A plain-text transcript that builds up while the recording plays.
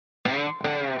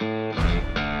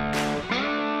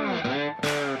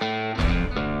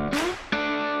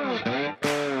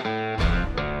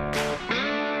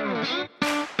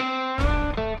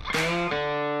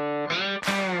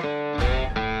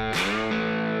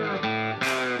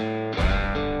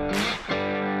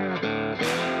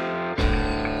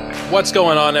What's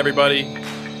going on, everybody?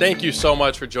 Thank you so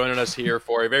much for joining us here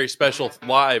for a very special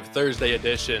live Thursday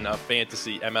edition of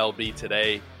Fantasy MLB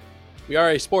Today. We are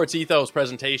a Sports Ethos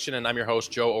presentation, and I'm your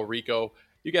host, Joe Orico.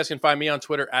 You guys can find me on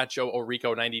Twitter at Joe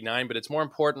Orico99, but it's more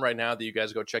important right now that you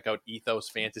guys go check out Ethos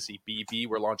Fantasy BB.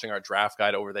 We're launching our draft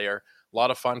guide over there. A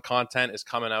lot of fun content is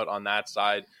coming out on that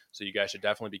side, so you guys should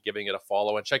definitely be giving it a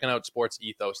follow and checking out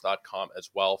sportsethos.com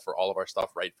as well for all of our stuff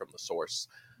right from the source.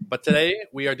 But today,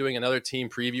 we are doing another team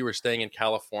preview. We're staying in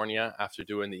California after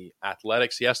doing the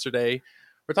Athletics yesterday.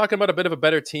 We're talking about a bit of a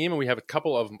better team, and we have a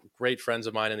couple of great friends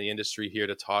of mine in the industry here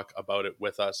to talk about it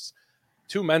with us.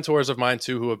 Two mentors of mine,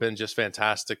 too, who have been just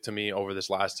fantastic to me over this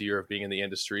last year of being in the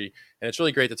industry. And it's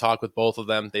really great to talk with both of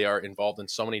them. They are involved in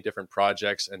so many different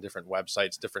projects and different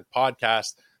websites, different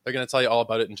podcasts. They're going to tell you all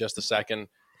about it in just a second.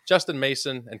 Justin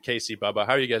Mason and Casey Bubba,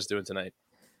 how are you guys doing tonight?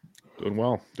 Doing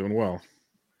well.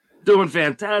 Doing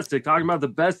fantastic. Talking about the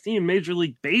best team in Major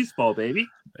League Baseball, baby.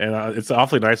 And it's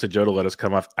awfully nice of Joe to let us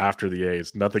come up after the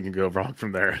A's. Nothing can go wrong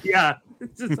from there. Yeah,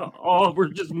 it's just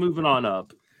we're just moving on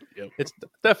up. Yep. It's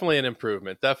definitely an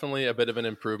improvement. Definitely a bit of an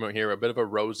improvement here, a bit of a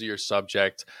rosier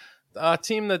subject. A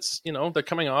team that's, they're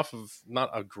coming off of not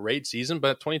a great season,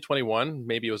 but 2021,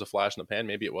 maybe it was a flash in the pan,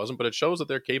 maybe it wasn't, but it shows that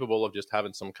they're capable of just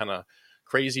having some kind of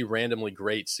crazy, randomly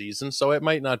great season. So it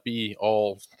might not be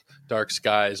all dark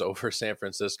skies over San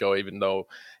Francisco, even though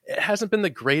it hasn't been the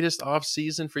greatest off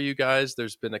season for you guys.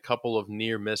 There's been a couple of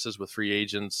near misses with free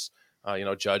agents.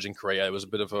 Judge and Correa. It was a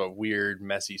bit of a weird,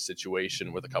 messy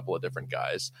situation with a couple of different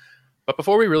guys. But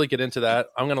before we really get into that,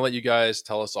 I'm going to let you guys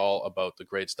tell us all about the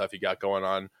great stuff you got going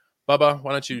on. Bubba,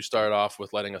 why don't you start off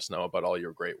with letting us know about all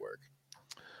your great work?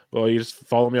 Well, you just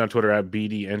follow me on Twitter at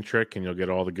BDEntrick, and you'll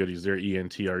get all the goodies there,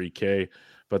 ENTREK.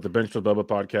 But the Bench with Bubba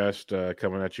podcast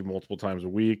coming at you multiple times a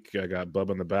week. I got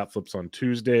Bubba and the Bat Flips on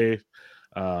Tuesday,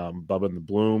 Bubba and the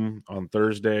Bloom on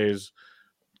Thursdays.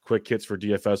 Quick hits for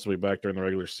DFS will be back during the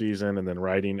regular season, and then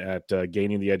writing at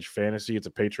Gaining the Edge Fantasy. It's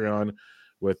a Patreon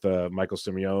with Michael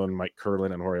Simeone, Mike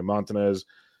Curlin, and Jorge Montanez.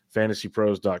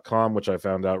 FantasyPros.com, which I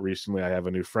found out recently. I have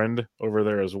a new friend over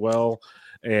there as well.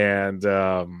 And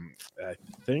I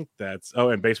think that's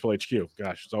and Baseball HQ.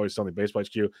 Gosh, it's always something Baseball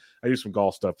HQ. I do some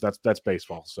golf stuff. That's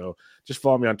baseball. So just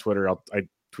follow me on Twitter. I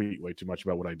tweet way too much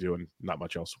about what I do and not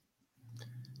much else.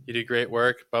 You do great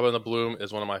work. Bubba and the Bloom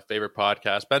is one of my favorite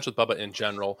podcasts. Bench with Bubba in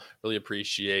general. Really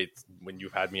appreciate when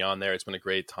you've had me on there. It's been a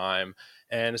great time.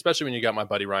 And especially when you got my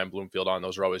buddy Ryan Bloomfield on.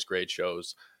 Those are always great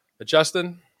shows. But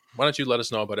Justin, why don't you let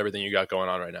us know about everything you got going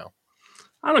on right now?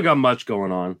 I don't got much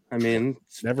going on. I mean,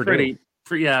 it's Never pretty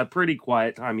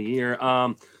quiet time of year.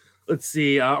 Let's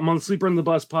see. I'm on the Sleeper in the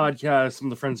Bus podcast.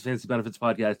 I'm the Friends of Fantasy Benefits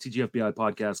podcast. TGFBI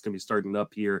podcast going to be starting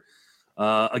up here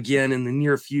again in the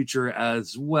near future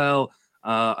as well.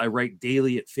 I write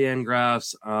daily at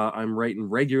Fangraphs. I'm writing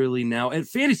regularly now at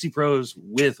Fantasy Pros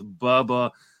with Bubba.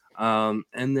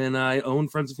 And then I own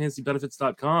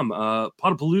friendsoffantasybenefits.com.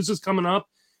 Potapalooza's coming up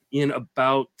in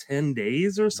about 10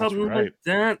 days or something like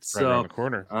that. Right so around the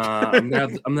corner. I'm gonna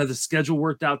have the schedule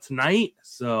worked out tonight.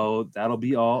 So that'll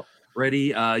be all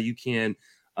ready. You can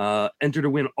enter to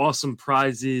win awesome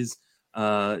prizes.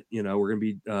 We're going to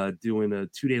be doing a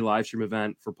 2-day live stream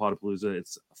event for Potapalooza.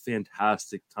 It's a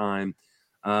fantastic time.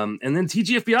 And then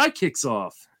TGFBI kicks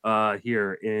off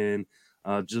here in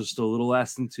just a little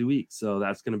less than 2 weeks. So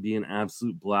that's going to be an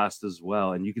absolute blast as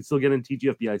well. And you can still get in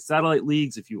TGFBI satellite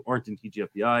leagues if you aren't in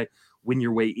TGFBI. Win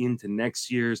your way into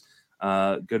next year's.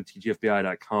 Go to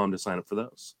TGFBI.com to sign up for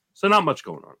those. So not much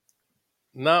going on.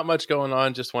 Not much going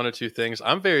on, just one or two things.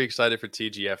 I'm very excited for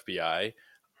TGFBI.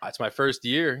 It's my first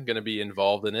year going to be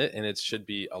involved in it, and it should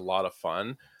be a lot of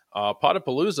fun.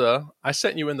 Potapalooza, I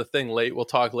sent you in the thing late. We'll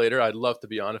talk later. I'd love to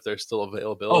be on if there's still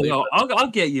availability. Oh, no,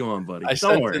 I'll get you on, buddy. I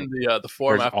sent in the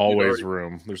form. There's always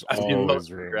room. There's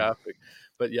always room. Graphic.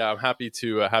 But yeah, I'm happy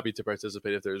to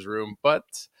participate if there's room.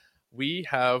 But we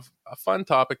have a fun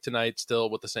topic tonight still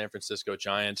with the San Francisco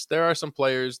Giants. There are some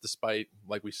players, despite,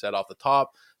 like we said off the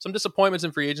top, some disappointments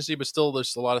in free agency, but still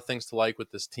there's a lot of things to like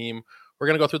with this team. We're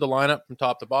going to go through the lineup from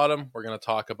top to bottom. We're going to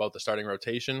talk about the starting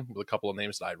rotation with a couple of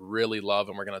names that I really love,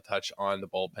 and we're going to touch on the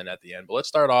bullpen at the end. But let's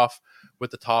start off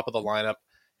with the top of the lineup.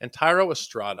 And Thairo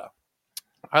Estrada.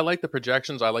 I like the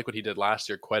projections. I like what he did last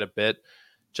year quite a bit.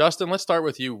 Justin, let's start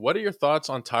with you. What are your thoughts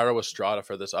on Thairo Estrada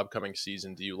for this upcoming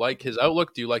season? Do you like his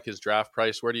outlook? Do you like his draft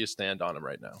price? Where do you stand on him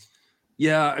right now?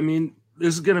 Yeah, I mean,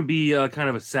 this is going to be kind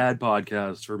of a sad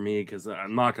podcast for me because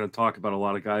I'm not going to talk about a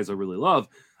lot of guys I really love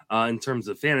in terms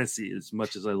of fantasy as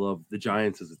much as I love the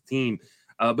Giants as a team.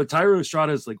 But Thairo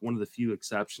Estrada is like one of the few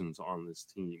exceptions on this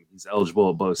team. He's eligible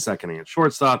at both second and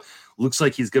shortstop. Looks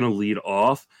like he's going to lead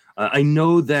off. I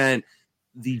know that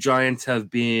the Giants have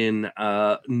been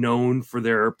known for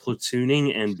their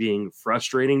platooning and being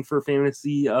frustrating for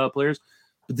fantasy players,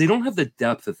 but they don't have the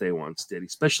depth that they once did,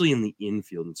 especially in the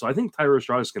infield. And so I think Thairo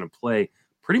Estrada is going to play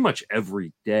pretty much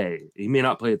every day. He may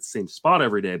not play at the same spot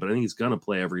every day, but I think he's going to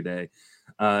play every day.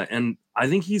 And I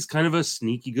think he's kind of a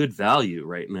sneaky good value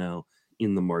right now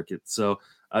in the market. So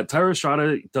Thairo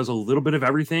Estrada does a little bit of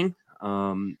everything.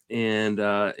 And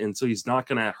so he's not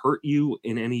going to hurt you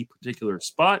in any particular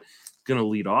spot. He's going to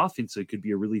lead off. And so it could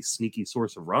be a really sneaky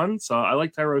source of runs. So I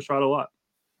like Thairo Estrada a lot.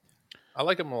 I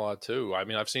like him a lot too. I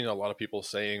mean, I've seen a lot of people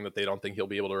saying that they don't think he'll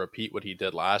be able to repeat what he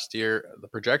did last year. The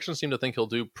projections seem to think he'll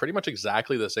do pretty much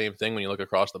exactly the same thing when you look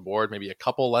across the board, maybe a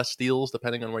couple less steals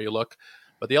depending on where you look.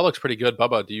 But the L looks pretty good.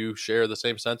 Bubba, do you share the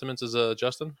same sentiments as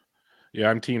Justin? Yeah,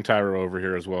 I'm Team Tyro over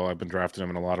here as well. I've been drafting him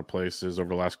in a lot of places over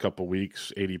the last couple of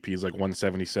weeks. ADP is like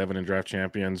 177 in Draft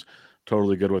Champions.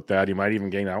 Totally good with that. He might even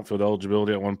gain outfield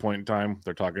eligibility at one point in time.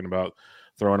 They're talking about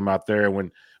throwing him out there.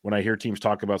 When I hear teams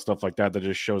talk about stuff like that, that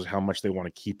just shows how much they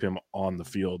want to keep him on the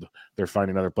field. They're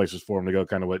finding other places for him to go,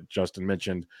 kind of what Justin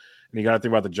mentioned. And you got to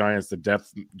think about the Giants, the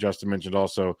depth Justin mentioned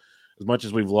also. As much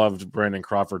as we've loved Brandon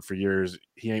Crawford for years,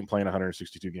 he ain't playing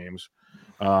 162 games.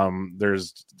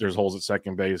 There's holes at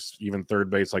second base, even third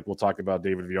base, like we'll talk about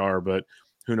David VR, but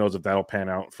who knows if that'll pan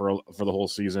out for the whole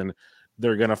season.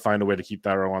 They're going to find a way to keep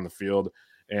Thairo on the field.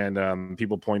 And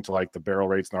people point to like the barrel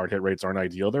rates and hard hit rates aren't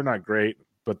ideal. They're not great,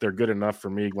 but they're good enough for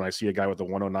me when I see a guy with a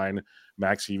 109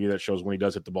 max EV that shows when he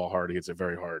does hit the ball hard, he hits it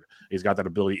very hard. He's got that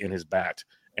ability in his bat,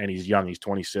 and he's young. He's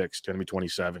 26, going to be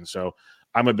 27. So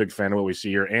I'm a big fan of what we see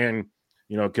here. And,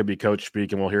 you know, it could be coach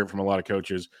speak, and we'll hear it from a lot of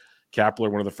coaches.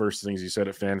 Kapler, one of the first things he said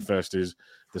at FanFest is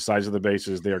the size of the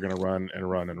bases, they are going to run and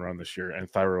run and run this year, and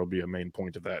Thairo will be a main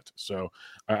point of that. So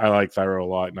I like Thairo a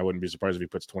lot, and I wouldn't be surprised if he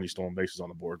puts 20 stolen bases on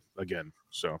the board again.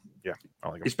 So, yeah, I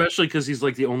like him. Especially because he's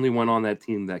like the only one on that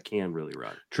team that can really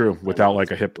run. True, without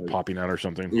like a hip popping out or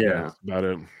something. Yeah. That's about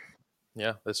it.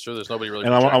 Yeah, that's true. There's nobody really.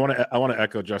 And I want to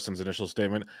echo Justin's initial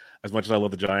statement. As much as I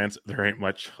love the Giants, there ain't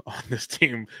much on this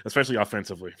team, especially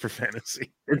offensively for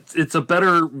fantasy. It's a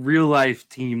better real life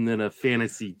team than a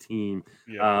fantasy team,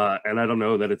 Yeah. and I don't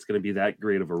know that it's going to be that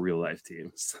great of a real life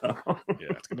team. So yeah,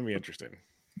 it's going to be interesting.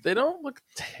 They don't look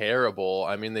terrible.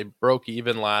 I mean, they broke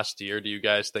even last year. Do you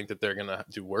guys think that they're going to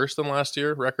do worse than last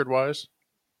year, record wise?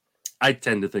 I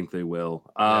tend to think they will.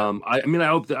 Yeah. I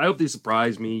hope they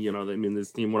surprise me. You know, I mean,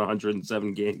 this team won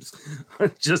 107 games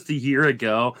just a year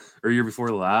ago or year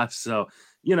before last. So,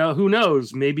 you know, who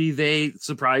knows? Maybe they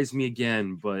surprise me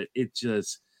again. But it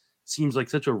just seems like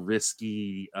such a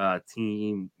risky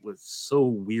team with so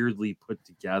weirdly put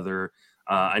together.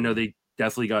 I know they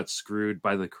definitely got screwed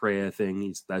by the Correa thing,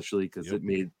 especially because it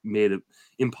made it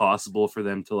impossible for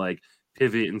them to like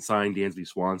pivot and sign Dansby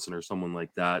Swanson or someone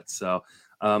like that. So.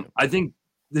 I think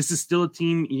this is still a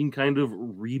team in kind of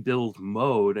rebuild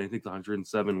mode. I think the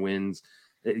 107 wins,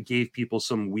 it gave people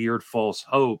some weird false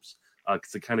hopes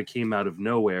because it kind of came out of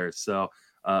nowhere. So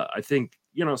I think,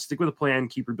 you know, stick with the plan,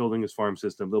 keep rebuilding his farm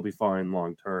system. They'll be fine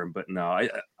long term. But no,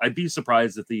 I'd be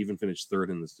surprised if they even finish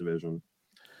third in this division.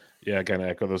 Yeah, I kind of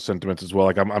echo those sentiments as well.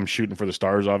 Like I'm shooting for the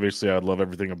stars. Obviously, I'd love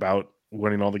everything about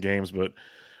winning all the games, but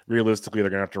realistically,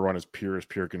 they're gonna have to run as pure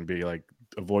can be. Like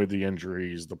avoid the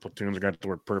injuries. The platoons are gonna have to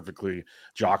work perfectly.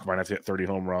 Jock might have to hit 30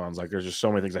 home runs. Like there's just so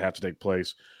many things that have to take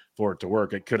place for it to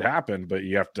work. It could happen, but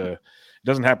you have to. It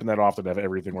doesn't happen that often to have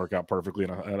everything work out perfectly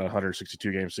in a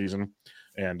 162 game season.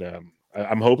 And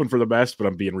I'm hoping for the best, but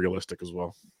I'm being realistic as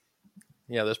well.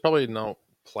 Yeah, there's probably no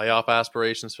playoff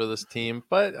aspirations for this team,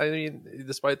 but I mean,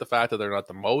 despite the fact that they're not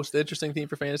the most interesting team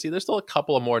for fantasy, there's still a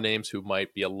couple of more names who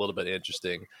might be a little bit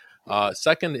interesting.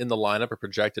 Second in the lineup, or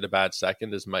projected a bad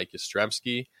second, is Mike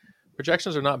Yastrzemski.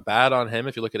 Projections are not bad on him.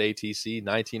 If you look at ATC,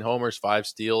 19 homers, 5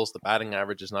 steals. The batting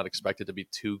average is not expected to be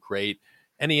too great.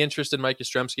 Any interest in Mike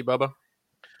Yastrzemski, Bubba?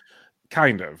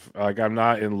 Kind of. Like I'm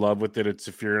not in love with it. It's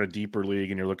if you're in a deeper league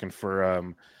and you're looking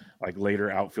for like later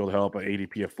outfield help, an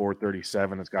ADP of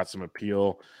 437, it's got some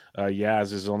appeal.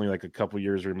 Yaz is only like a couple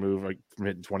years removed from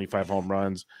hitting 25 home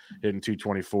runs, hitting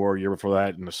 224 year before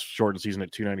that in the shortened season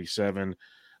at 297.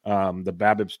 The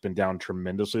BABIP's been down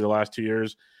tremendously the last 2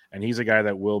 years, and he's a guy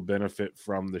that will benefit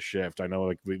from the shift. I know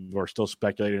like we're still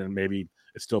speculating, and maybe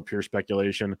it's still pure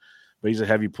speculation, but he's a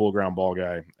heavy pull ground ball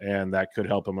guy, and that could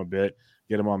help him a bit,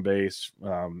 get him on base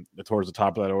towards the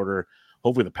top of that order.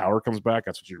 Hopefully the power comes back.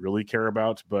 That's what you really care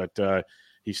about, but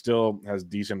he still has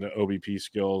decent OBP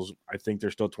skills. I think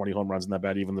there's still 20 home runs in that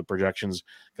bat. Even the projections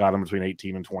got him between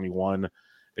 18 and 21.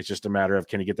 It's just a matter of,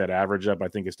 can he get that average up? I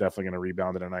think it's definitely going to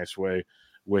rebound in a nice way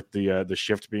with the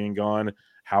shift being gone.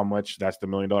 How much? That's the $1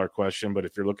 million question. But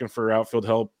if you're looking for outfield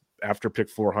help after pick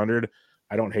 400,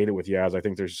 I don't hate it with Yaz. I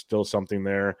think there's still something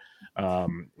there.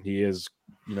 He is,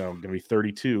 going to be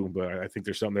 32, but I think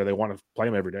there's something there. They want to play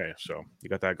him every day. So you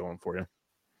got that going for you.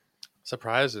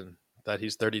 Surprising that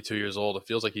he's 32 years old. It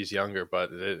feels like he's younger, but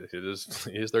he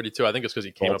is 32. I think it's because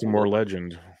he came Baltimore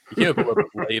legend. He came up a little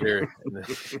bit later,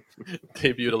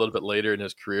 debuted a little bit later in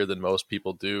his career than most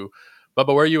people do.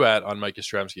 Bubba, where are you at on Mike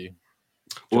Yastrzemski?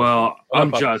 Well,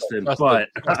 I'm Justin, but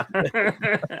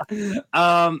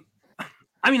I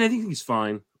mean, I think he's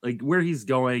fine. Like where he's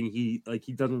going, he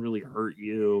doesn't really hurt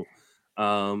you.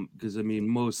 Because I mean,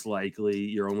 most likely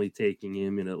you're only taking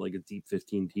him in a deep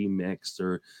 15 team mix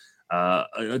or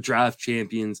a draft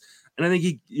champions. And I think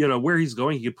he, where he's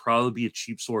going, he could probably be a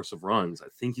cheap source of runs. I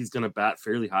think he's going to bat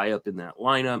fairly high up in that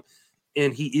lineup.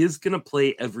 And he is going to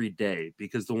play every day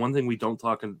because the one thing we don't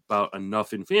talk about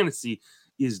enough in fantasy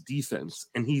is defense.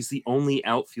 And he's the only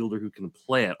outfielder who can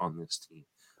play it on this team,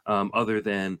 other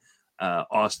than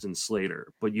Austin Slater.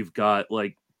 But you've got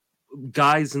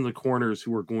guys in the corners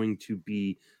who are going to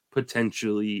be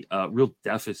potentially real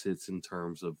deficits in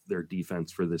terms of their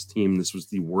defense for this team. This was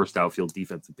the worst outfield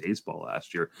defense in baseball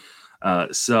last year.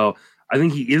 So I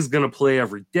think he is going to play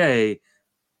every day.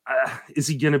 Is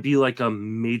he going to be like a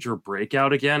major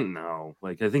breakout again? No.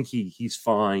 I think he's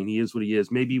fine. He is what he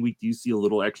is. Maybe we do see a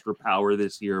little extra power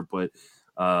this year, but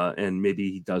and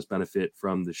maybe he does benefit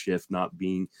from the shift not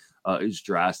being as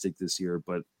drastic this year,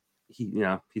 but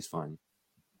he's fine.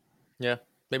 Yeah,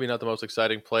 maybe not the most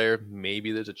exciting player.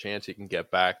 Maybe there's a chance he can get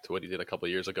back to what he did a couple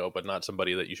of years ago, but not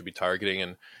somebody that you should be targeting.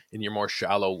 And in your more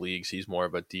shallow leagues, he's more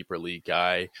of a deeper league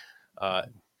guy.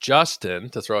 Justin,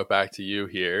 to throw it back to you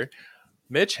here,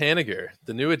 Mitch Haniger,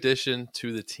 the new addition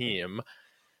to the team.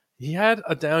 He had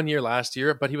a down year last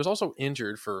year, but he was also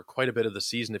injured for quite a bit of the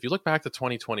season. If you look back to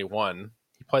 2021,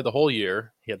 he played the whole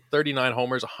year. He had 39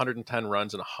 homers, 110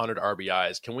 runs, and 100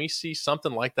 RBIs. Can we see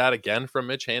something like that again from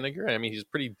Mitch Haniger? I mean, he's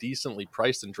pretty decently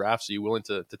priced in drafts. Are you willing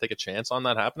to take a chance on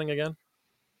that happening again?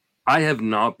 I have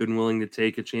not been willing to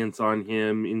take a chance on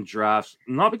him in drafts,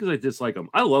 not because I dislike him.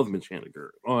 I love Mitch Haniger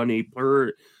on a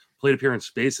per plate appearance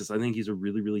basis. I think he's a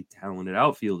really, really talented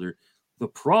outfielder. The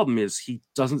problem is he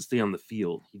doesn't stay on the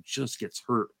field. He just gets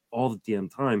hurt all the damn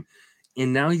time.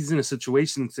 And now he's in a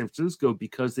situation in San Francisco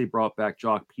because they brought back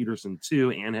Jock Peterson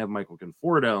too and have Michael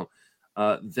Conforto,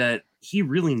 that he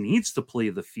really needs to play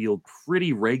the field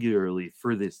pretty regularly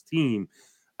for this team.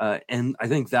 And I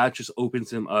think that just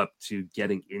opens him up to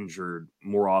getting injured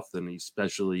more often,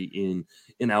 especially in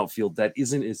an outfield that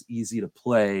isn't as easy to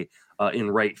play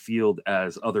in right field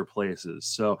as other places.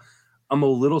 So I'm a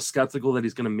little skeptical that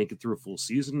he's going to make it through a full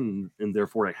season, and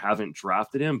therefore I haven't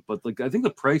drafted him. But I think the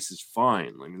price is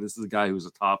fine. I mean, this is a guy who was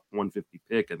a top 150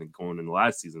 pick, I think, going into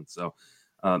last season. So,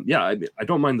 I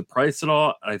don't mind the price at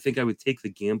all. I think I would take the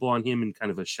gamble on him in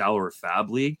kind of a shallower fab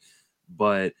league,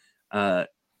 but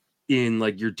in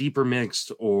your deeper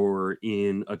mixed or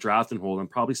in a draft and hold, I'm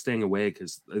probably staying away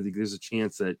because I think there's a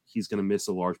chance that he's going to miss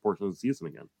a large portion of the season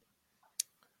again.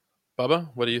 Bubba,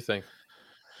 what do you think?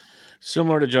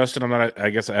 Similar to Justin, I'm not, I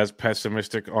guess, as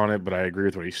pessimistic on it, but I agree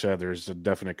with what he said. There's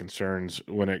definite concerns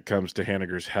when it comes to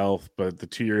Haniger's health, but the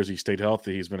 2 years he stayed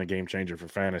healthy, he's been a game changer for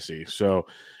fantasy. So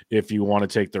if you want to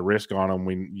take the risk on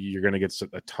him, you're going to get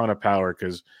a ton of power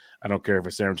because I don't care if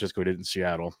it's San Francisco, it did in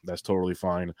Seattle. That's totally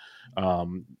fine.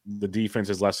 The defense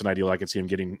is less than ideal. I could see him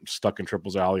getting stuck in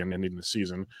triples alley and ending the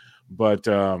season. But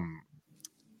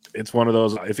it's one of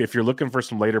those, if you're looking for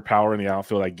some later power in the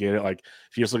outfield, I get it.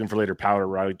 If you're just looking for later power,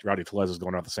 Rowdy Tellez is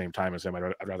going out at the same time as him.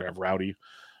 I'd rather have Rowdy.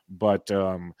 But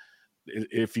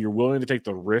if you're willing to take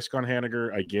the risk on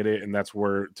Haniger, I get it. And that's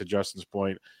where, to Justin's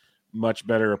point, much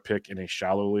better a pick in a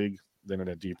shallow league than in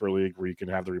a deeper league where you can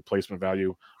have the replacement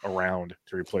value around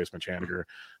to replace Mitch Haniger.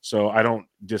 So I don't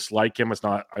dislike him. It's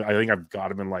not, I think I've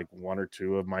got him in one or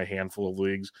two of my handful of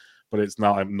leagues, but it's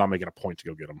not, I'm not making a point to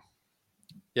go get him.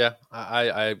 Yeah,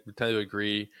 I tend to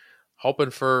agree. Hoping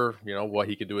for what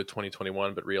he could do with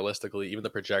 2021, but realistically, even the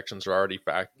projections are already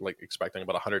expecting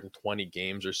about 120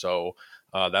 games or so.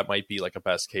 That might be a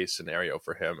best case scenario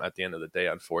for him at the end of the day,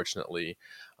 unfortunately.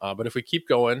 But if we keep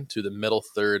going to the middle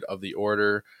third of the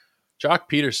order, Jock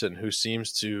Peterson, who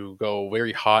seems to go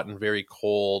very hot and very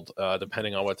cold,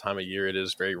 depending on what time of year it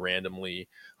is, very randomly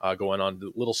going on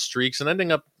little streaks and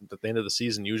ending up at the end of the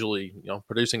season, usually,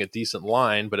 producing a decent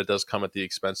line, but it does come at the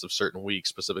expense of certain weeks,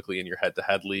 specifically in your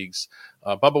head-to-head leagues.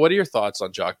 Bubba, what are your thoughts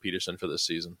on Jock Peterson for this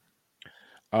season?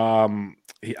 I'm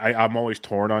always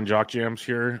torn on Jock Jams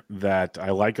here. That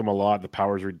I like him a lot. The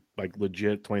powers are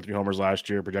legit. 23 homers last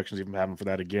year. Projections even have him for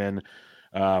that again.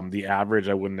 The average,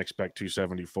 I wouldn't expect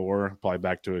 274, probably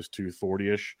back to his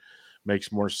 240-ish.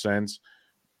 Makes more sense.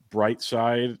 bright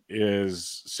side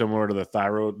is similar to the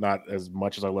Thyro, not as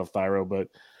much as I love Thyro, but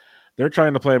they're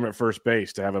trying to play him at first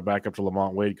base to have a backup to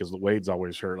Lamont Wade because Wade's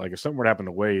always hurt. Like if something were to happen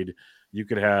to Wade, you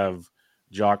could have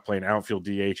Jock playing outfield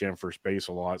DH and first base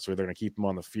a lot, so they're going to keep him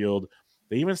on the field.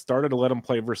 They even started to let him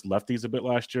play versus lefties a bit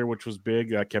last year, which was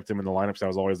big. That kept him in the lineups. That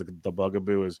was always the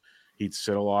bugaboo, is he'd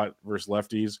sit a lot versus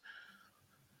lefties.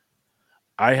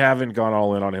 I haven't gone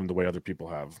all in on him the way other people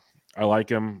have. I like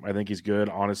him. I think he's good.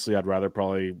 Honestly, I'd rather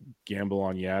probably gamble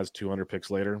on Yaz 200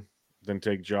 picks later than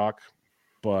take Jock.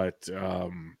 But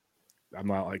I'm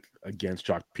not like against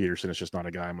Jock Peterson. It's just not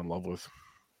a guy I'm in love with.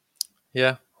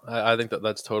 Yeah, I think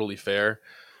that's totally fair.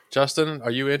 Justin,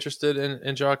 are you interested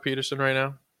in Jock Peterson right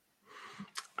now?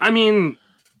 I mean,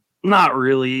 not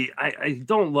really. I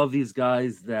don't love these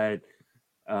guys that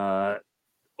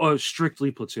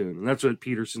strictly platoon. And that's what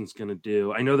Peterson's going to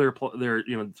do. I know they're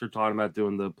talking about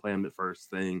doing the plan at first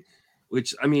thing,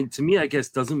 which I mean, to me, I guess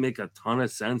doesn't make a ton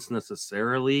of sense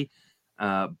necessarily.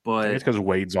 But it's because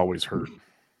Wade's always hurt.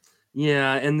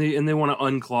 Yeah, and they want to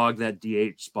unclog that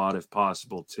DH spot if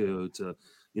possible too, to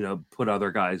put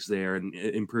other guys there and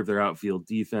improve their outfield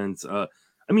defense.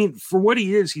 I mean, for what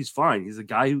he is, he's fine. He's a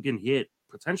guy who can hit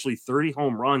potentially 30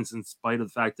 home runs in spite of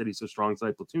the fact that he's a strong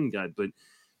side platoon guy, but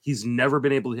he's never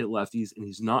been able to hit lefties, and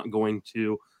he's not going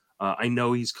to. I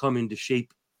know he's come into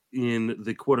shape in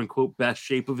the quote-unquote best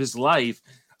shape of his life,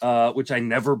 which I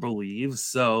never believe.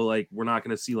 So, like, we're not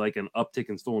going to see, like, an uptick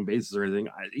in stolen bases or anything.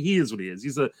 He is what he is.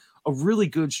 He's a really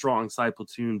good, strong side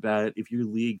platoon bat. If your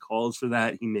league calls for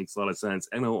that, he makes a lot of sense.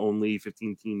 NL only,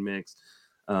 15-team mix.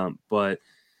 But,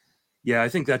 yeah, I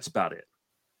think that's about it.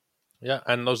 Yeah,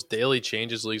 and those daily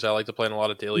changes leagues, I like to play in a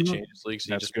lot of daily changes leagues.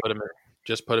 You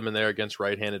just put him in there against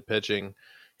right-handed pitching.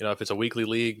 If it's a weekly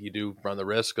league, you do run the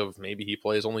risk of maybe he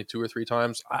plays only 2 or 3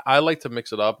 times. I like to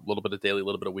mix it up, a little bit of daily, a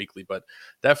little bit of weekly, but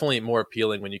definitely more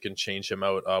appealing when you can change him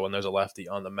out when there's a lefty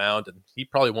on the mound, and he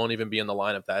probably won't even be in the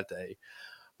lineup that day.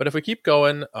 But if we keep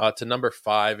going to number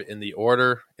 5 in the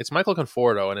order, it's Michael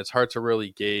Conforto, and it's hard to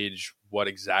really gauge what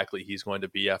exactly he's going to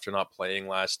be after not playing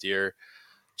last year.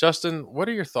 Justin, what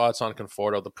are your thoughts on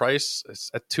Conforto? The price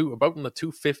is at about in the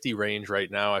 250 range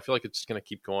right now. I feel like it's going to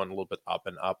keep going a little bit up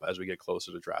and up as we get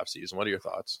closer to draft season. What are your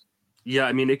thoughts? Yeah,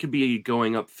 I mean, it could be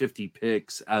going up 50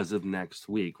 picks as of next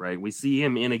week, right? We see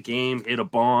him in a game, hit a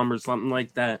bomb or something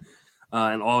like that,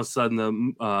 and all of a sudden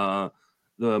the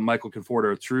Michael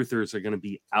Conforto truthers are going to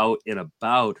be out and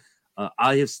about.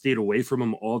 I have stayed away from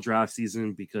him all draft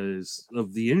season because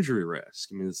of the injury risk.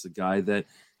 I mean, it's a guy that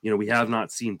we have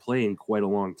not seen play in quite a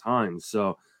long time.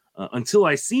 So until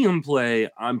I see him play,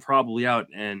 I'm probably out.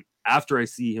 And after I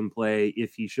see him play,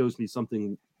 if he shows me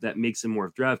something that makes him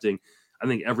worth drafting, I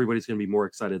think everybody's going to be more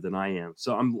excited than I am.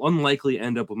 So I'm unlikely to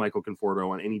end up with Michael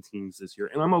Conforto on any teams this year.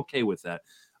 And I'm okay with that.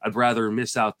 I'd rather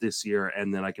miss out this year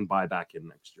and then I can buy back in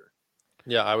next year.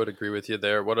 Yeah, I would agree with you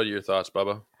there. What are your thoughts,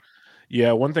 Bubba?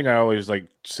 Yeah, one thing I always like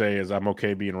say is I'm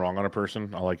okay being wrong on a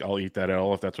person. I'll eat that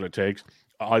L if that's what it takes.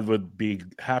 I would be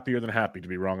happier than happy to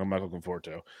be wrong on Michael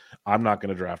Conforto. I'm not going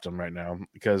to draft him right now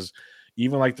because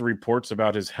even like the reports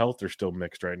about his health are still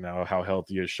mixed right now, how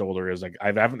healthy his shoulder is. Like I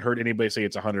haven't heard anybody say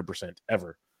it's 100%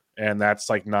 ever. And that's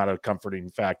like not a comforting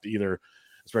fact either,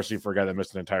 especially for a guy that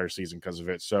missed an entire season because of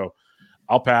it. So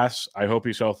I'll pass. I hope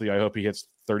he's healthy. I hope he hits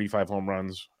 35 home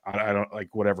runs. I don't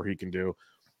like whatever he can do.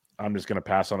 I'm just going to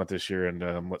pass on it this year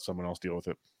and let someone else deal with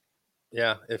it.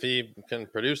 Yeah, if he can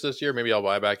produce this year, maybe I'll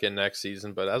buy back in next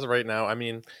season. But as of right now, I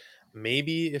mean,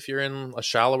 maybe if you're in a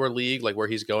shallower league, like where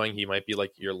he's going, he might be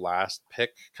like your last pick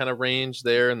kind of range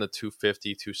there in the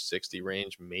 250, 260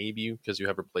 range, maybe because you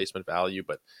have replacement value.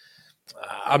 But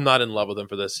I'm not in love with him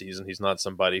for this season. He's not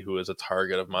somebody who is a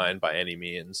target of mine by any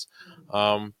means.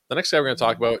 The next guy we're going to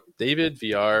talk about, David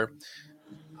VR.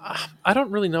 I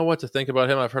don't really know what to think about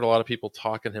him. I've heard a lot of people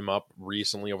talking him up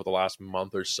recently over the last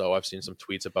month or so. I've seen some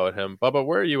tweets about him. Bubba,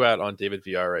 where are you at on David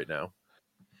VR right now?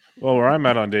 Well, where I'm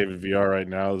at on David VR right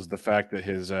now is the fact that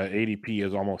his ADP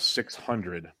is almost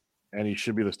 600, and he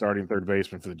should be the starting third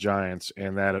baseman for the Giants,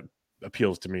 and that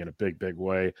appeals to me in a big, big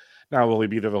way. Now, will he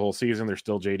be there the whole season? There's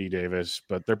still J.D. Davis,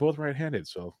 but they're both right-handed,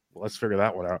 so let's figure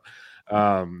that one out.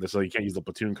 So you can't use the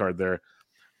platoon card there.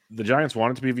 The Giants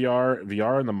want it to be VR.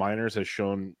 VR in the minors has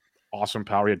shown awesome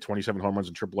power. He had 27 home runs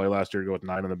in AAA last year to go with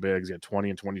 9 in the bigs. He had 20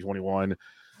 in 2021.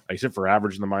 He hit for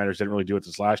average in the minors. Didn't really do it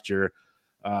this last year.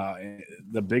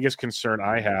 The biggest concern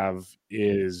I have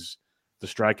is the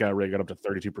strikeout rate got up to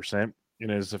 32% in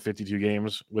his 52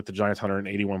 games with the Giants,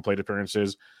 181 plate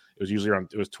appearances. It was usually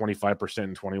it was 25%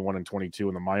 in 21 and 22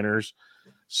 in the minors.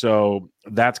 So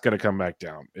that's going to come back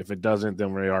down. If it doesn't,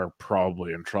 then we are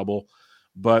probably in trouble.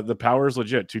 But the power is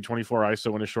legit. 224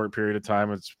 ISO in a short period of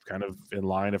time. It's kind of in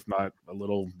line, if not a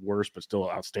little worse, but still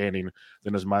outstanding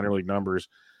than his minor league numbers.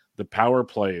 The power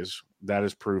plays, that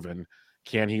is proven.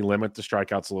 Can he limit the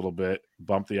strikeouts a little bit,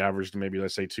 bump the average to maybe,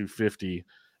 let's say, 250?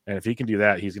 And if he can do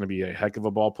that, he's going to be a heck of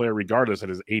a ball player, regardless of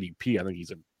his ADP. I think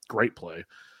he's a great play.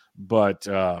 But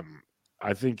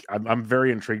I think I'm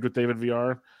very intrigued with David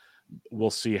VR. We'll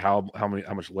see how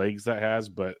much legs that has,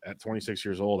 but at 26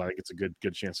 years old, I think it's a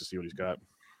good chance to see what he's got.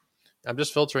 I'm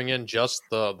just filtering in just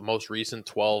the most recent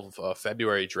 12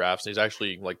 February drafts, and he's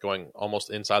actually like going almost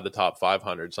inside the top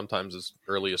 500, sometimes as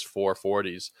early as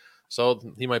 440s. So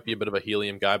he might be a bit of a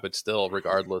helium guy, but still,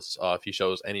 regardless, if he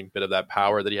shows any bit of that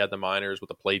power that he had in the minors with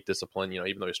the plate discipline,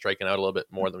 even though he's striking out a little bit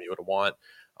more than you would want,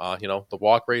 the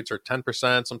walk rates are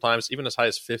 10%, sometimes even as high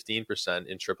as 15%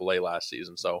 in AAA last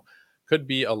season. So could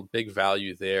be a big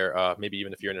value there, maybe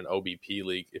even if you're in an OBP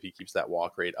league, if he keeps that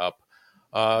walk rate up.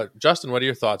 Justin, what are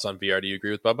your thoughts on VR? Do you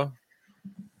agree with Bubba?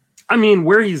 I mean,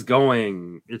 where he's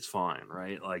going, it's fine,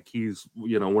 right? Like he's,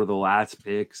 one of the last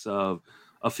picks of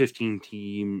a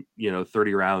 15-team,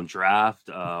 30-round draft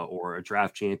or a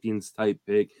draft champions type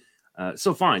pick.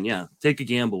 So fine, yeah, take a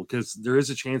gamble because there is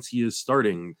a chance he is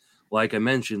starting. Like I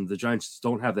mentioned, the Giants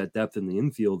don't have that depth in the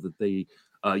infield that they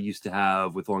used to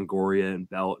have with Longoria and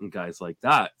Belt and guys like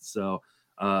that. So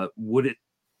would it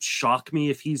shock me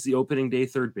if he's the opening day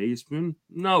third baseman?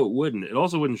 No, it wouldn't. It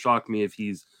also wouldn't shock me if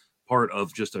he's part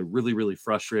of just a really, really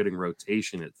frustrating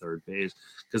rotation at third base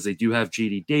because they do have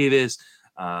JD Davis.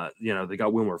 They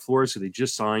got Wilmer Flores, who they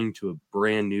just signed to a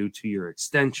brand new 2-year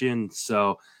extension.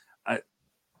 So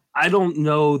I don't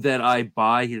know that I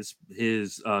buy his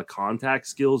contact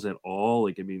skills at all.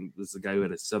 Like, I mean, this is a guy who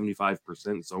had a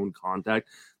 75% zone contact.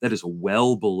 That is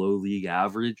well below league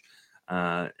average.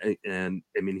 And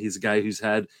I mean, he's a guy who's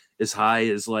had as high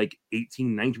as like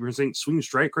 18, 19% swing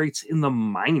strike rates in the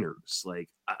minors. Like,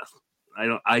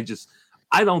 I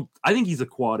think he's a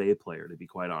quad A player, to be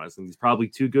quite honest. And he's probably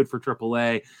too good for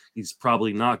AAA. He's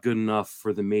probably not good enough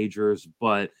for the majors,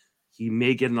 but he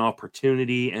may get an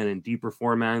opportunity. And in deeper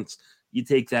formats, you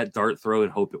take that dart throw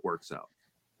and hope it works out.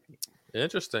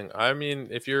 Interesting. I mean,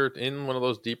 if you're in one of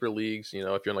those deeper leagues, if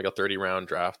you're in like a 30-round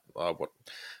draft,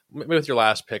 maybe with your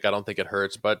last pick, I don't think it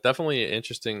hurts, but definitely an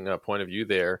interesting point of view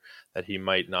there that he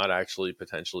might not actually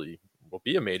potentially will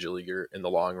be a major leaguer in the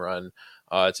long run.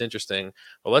 It's interesting.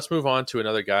 But let's move on to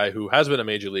another guy who has been a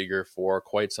major leaguer for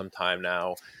quite some time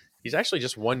now. He's actually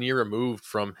just 1 year removed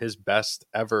from his best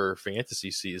ever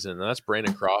fantasy season, and that's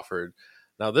Brandon Crawford.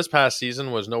 Now, this past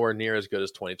season was nowhere near as good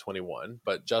as 2021,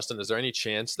 but Justin, is there any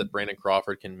chance that Brandon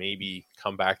Crawford can maybe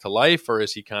come back to life, or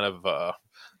is he kind of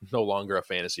no longer a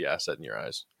fantasy asset in your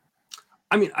eyes?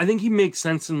 I mean, I think he makes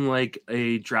sense in like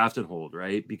a draft and hold,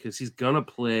 right? Because he's going to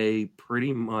play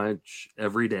pretty much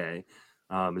every day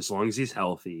as long as he's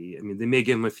healthy. I mean, they may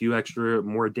give him a few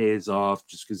more days off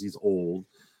just because he's old.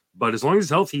 But as long as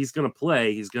he's healthy, he's going to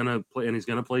play. He's going to play, and he's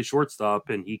going to play shortstop,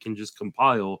 and he can just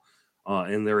compile.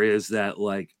 And there is that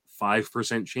like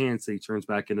 5% chance that he turns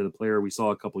back into the player we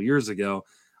saw a couple years ago.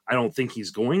 I don't think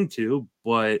he's going to,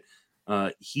 but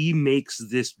he makes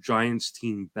this Giants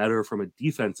team better from a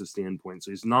defensive standpoint.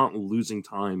 So he's not losing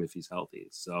time if he's healthy.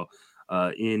 So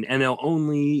in NL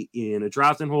only, in a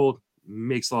draft and hold,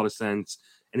 makes a lot of sense.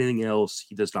 Anything else,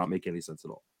 he does not make any sense at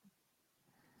all.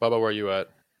 Bubba, where are you at?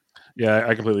 Yeah,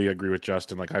 I completely agree with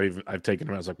Justin. Like I've taken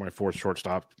him as like my fourth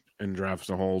shortstop in drafts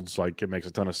and holds. Like it makes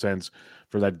a ton of sense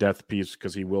for that depth piece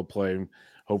because he will play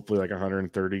hopefully like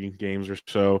 130 games or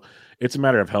so. It's a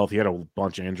matter of health. He had a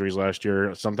bunch of injuries last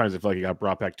year. Sometimes I feel like he got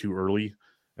brought back too early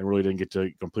and really didn't get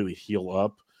to completely heal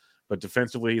up. But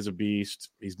defensively, he's a beast.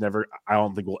 I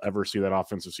don't think we'll ever see that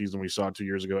offensive season we saw 2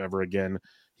 years ago ever again.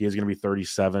 He is going to be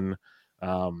 37.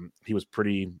 He was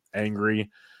pretty angry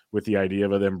with the idea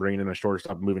of them bringing in a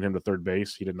shortstop, moving him to third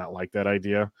base. He did not like that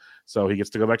idea. So he gets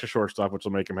to go back to shortstop, which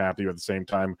will make him happy. But at the same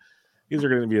time, these are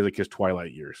going to be like his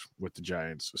twilight years with the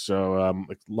Giants. So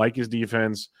like his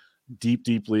defense, deep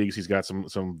leagues, he's got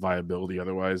some viability.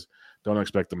 Otherwise, don't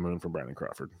expect the moon from Brandon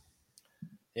Crawford.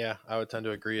 Yeah, I would tend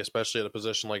to agree, especially at a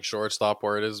position like shortstop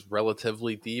where it is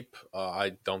relatively deep.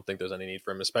 I don't think there's any need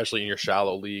for him, especially in your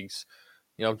shallow leagues.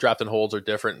 Draft and holds are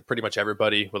different. Pretty much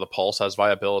everybody with a pulse has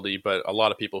viability, but a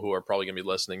lot of people who are probably going to be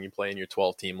listening, you play in your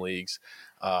 12-team leagues.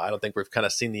 I don't think we've kind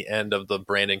of seen the end of the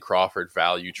Brandon Crawford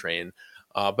value train.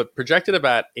 But projected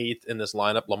about 8th in this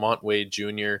lineup, Lamont Wade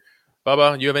Jr.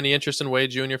 Bubba, you have any interest in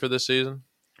Wade Jr. for this season?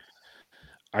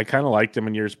 I kind of liked him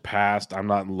in years past. I'm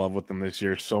not in love with him this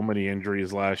year. So many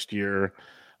injuries last year.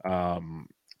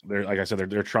 Like I said,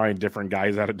 they're trying different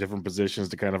guys out at different positions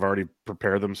to kind of already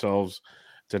prepare themselves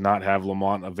to not have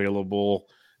Lamont available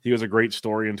he was a great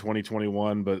story in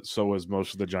 2021, but so was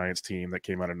most of the Giants team that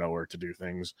came out of nowhere to do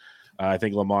things. I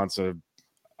think Lamont's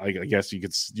I guess you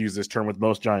could use this term with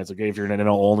most Giants. Like if you're in an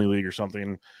NL only league or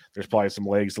something, there's probably some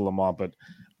legs to Lamont, but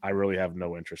I really have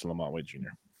no interest in Lamont Wade Jr.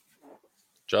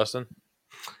 Justin?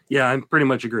 Yeah, I pretty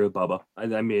much agree with Bubba.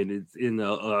 I mean, it's in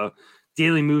the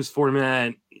daily moves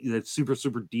format that's super,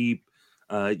 super deep.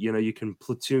 You can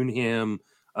platoon him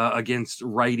against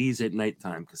righties at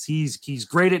nighttime because he's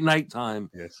great at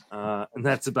nighttime. Yes. And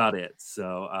that's about it.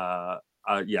 So,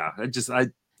 yeah,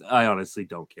 I honestly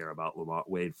don't care about Lamont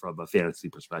Wade from a fantasy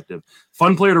perspective.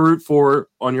 Fun player to root for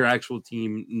on your actual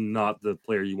team, not the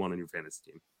player you want on your fantasy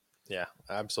team. Yeah,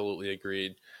 absolutely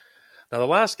agreed. Now, the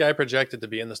last guy projected to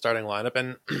be in the starting lineup,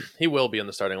 and he will be in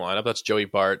the starting lineup, that's Joey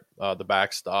Bart, the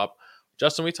backstop.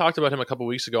 Justin, we talked about him a couple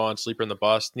weeks ago on Sleeper in the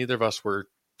Bust. Neither of us were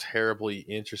terribly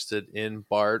interested in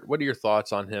Bart. What are your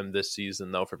thoughts on him this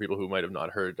season, though, for people who might have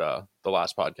not heard the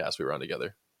last podcast we were on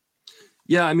together?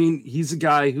 Yeah, I mean, he's a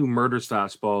guy who murders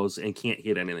fastballs and can't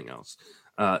hit anything else.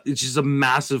 It's just a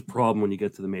massive problem when you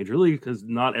get to the major league because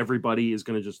not everybody is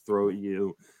going to just throw at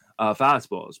you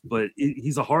fastballs. But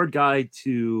he's a hard guy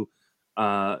to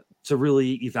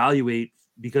really evaluate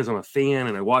because I'm a fan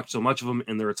and I watch so much of him.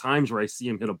 And there are times where I see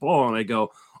him hit a ball and I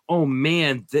go, oh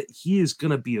man, that he is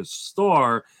going to be a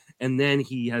star. And then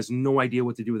he has no idea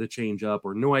what to do with a changeup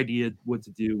or no idea what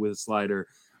to do with a slider.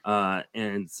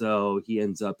 And so he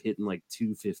ends up hitting like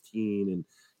 215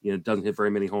 and, doesn't hit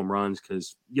very many home runs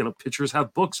because, pitchers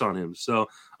have books on him. So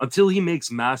until he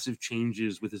makes massive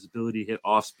changes with his ability to hit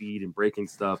off speed and breaking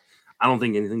stuff, I don't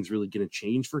think anything's really going to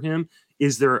change for him.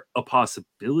 Is there a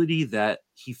possibility that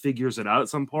he figures it out at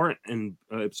some point and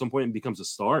becomes a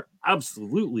star?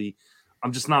 Absolutely.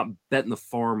 I'm just not betting the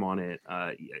farm on it.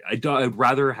 I'd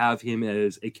rather have him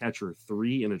as a catcher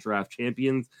 3 in a draft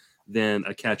champions than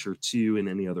a catcher 2 in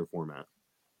any other format.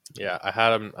 Yeah, I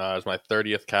had him as my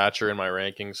 30th catcher in my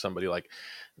rankings, somebody like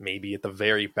maybe at the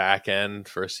very back end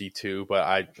for a C2,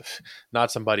 but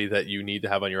not somebody that you need to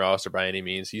have on your roster by any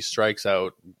means. He strikes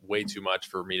out way too much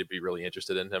for me to be really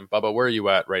interested in him. Bubba, where are you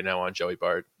at right now on Joey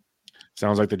Bart?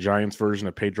 Sounds like the Giants version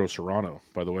of Pedro Serrano,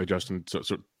 by the way. Justin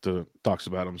talks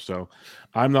about him. So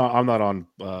I'm not on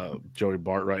Joey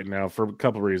Bart right now for a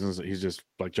couple of reasons. He's just,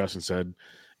 like Justin said,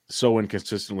 so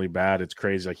inconsistently bad. It's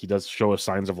crazy. Like he does show us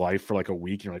signs of life for like a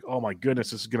week. And you're like, oh my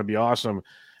goodness, this is going to be awesome.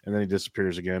 And then he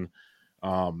disappears again.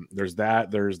 There's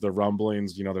that. There's the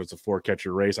rumblings. There's a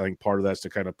 4-catcher race. I think part of that's to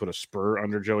kind of put a spur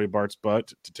under Joey Bart's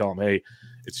butt to tell him, hey,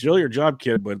 it's still your job,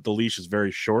 kid, but the leash is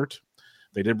very short.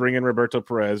 They did bring in Roberto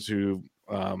Perez, who,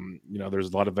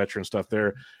 there's a lot of veteran stuff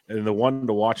there. And the one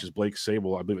to watch is Blake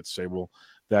Sable. I believe it's Sable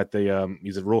that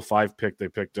he's a Rule 5 pick they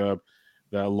picked up.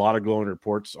 A lot of glowing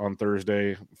reports on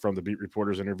Thursday from the beat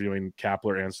reporters interviewing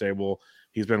Kapler and Sable.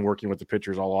 He's been working with the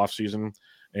pitchers all offseason.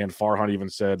 And Farhan even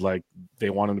said, like, they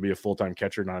want him to be a full-time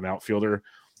catcher, not an outfielder.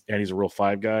 And he's a Rule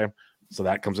 5 guy. So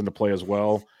that comes into play as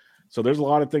well. So there's a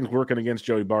lot of things working against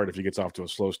Joey Bart if he gets off to a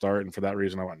slow start. And for that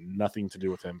reason, I want nothing to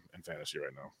do with him in fantasy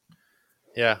right now.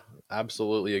 Yeah,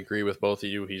 absolutely agree with both of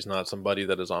you. He's not somebody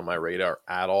that is on my radar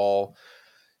at all.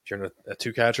 If you're in a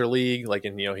 2-catcher league,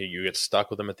 you get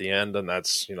stuck with him at the end, and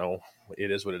that's,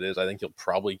 it is what it is. I think he'll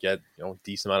probably get, a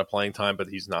decent amount of playing time, but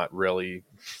he's not really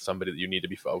somebody that you need to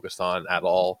be focused on at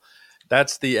all.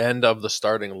 That's the end of the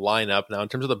starting lineup. Now, in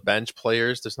terms of the bench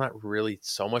players, there's not really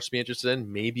so much to be interested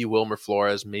in. Maybe Wilmer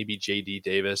Flores, maybe JD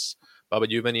Davis. Bubba,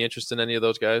 do you have any interest in any of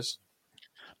those guys?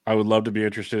 I would love to be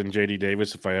interested in JD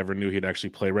Davis if I ever knew he'd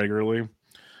actually play regularly.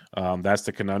 That's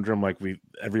the conundrum. Like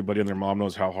everybody and their mom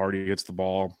knows how hard he hits the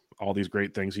ball, all these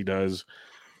great things he does.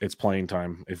 It's playing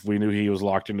time. If we knew he was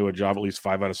locked into a job at least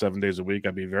 5 out of 7 days a week,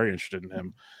 I'd be very interested in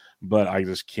him. But I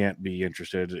just can't be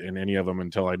interested in any of them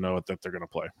until I know that they're going to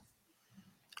play.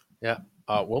 Yeah.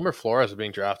 Wilmer Flores is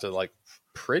being drafted like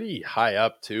pretty high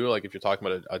up too. Like if you're talking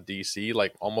about a DC,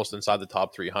 like almost inside the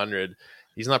top 300.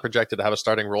 He's not projected to have a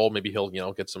starting role. Maybe he'll,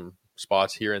 get some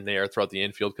spots here and there throughout the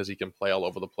infield because he can play all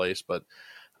over the place. But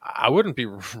I wouldn't be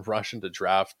rushing to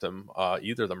draft him,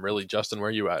 either of them, really. Justin, where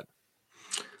are you at?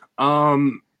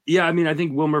 Yeah, I mean, I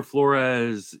think Wilmer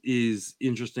Flores is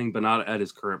interesting, but not at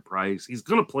his current price. He's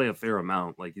going to play a fair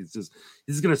amount. Like he's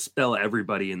going to spell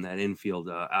everybody in that infield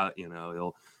out.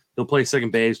 He'll play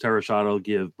second base. Tyler Shaw will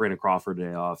give Brandon Crawford a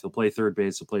day off. He'll play third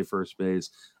base. He'll play first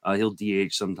base. He'll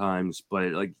DH sometimes,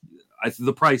 but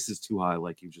the price is too high,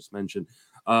 like you just mentioned.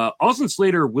 Austin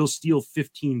Slater will steal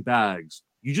 15 bags.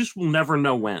 You just will never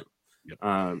know when.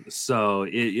 Yep. So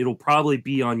it'll probably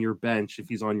be on your bench if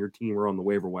he's on your team or on the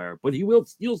waiver wire, but he will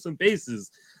steal some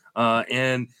bases.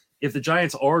 And if the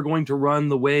Giants are going to run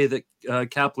the way that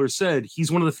Kapler said,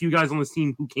 he's one of the few guys on this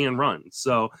team who can run.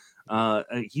 So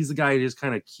he's the guy to just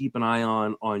kind of keep an eye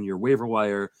on your waiver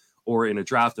wire or in a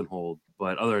draft and hold.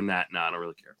 But other than that, I don't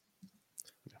really care.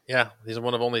 Yeah, he's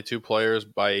one of only 2 players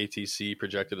by ATC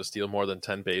projected to steal more than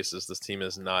 10 bases. This team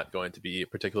is not going to be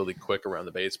particularly quick around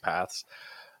the base paths.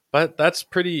 But that's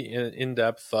pretty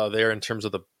in-depth there in terms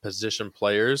of the position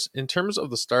players. In terms of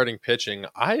the starting pitching,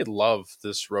 I love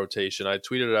this rotation. I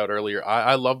tweeted it out earlier.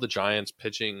 I love the Giants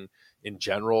pitching in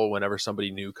general whenever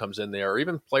somebody new comes in there, or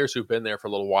even players who've been there for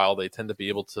a little while. They tend to be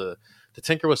able to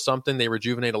tinker with something. They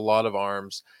rejuvenate a lot of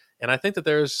arms. And I think that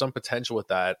there's some potential with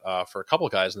that for a couple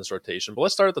of guys in this rotation. But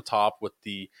let's start at the top with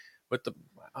the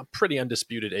pretty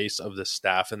undisputed ace of this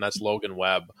staff, and that's Logan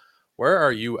Webb. Where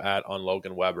are you at on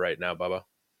Logan Webb right now, Bubba?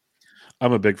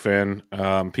 I'm a big fan.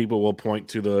 People will point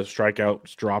to the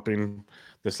strikeouts dropping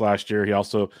this last year.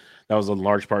 That was a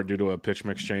large part due to a pitch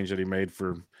mix change that he made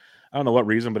for, I don't know what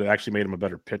reason, but it actually made him a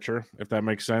better pitcher, if that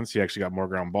makes sense. He actually got more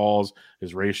ground balls.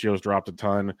 His ratios dropped a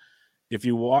ton. If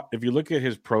you look at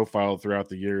his profile throughout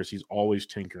the years, he's always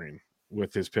tinkering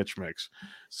with his pitch mix.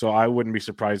 So I wouldn't be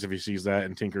surprised if he sees that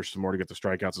and tinkers some more to get the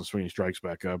strikeouts and swinging strikes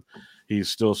back up. He's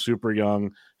still super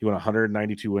young. He went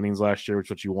 192 innings last year, which is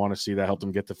what you want to see. That helped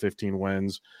him get to 15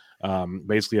 wins.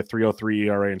 Basically a 3.03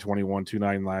 ERA and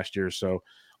 21.29 last year. So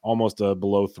almost a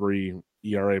below 3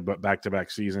 ERA, but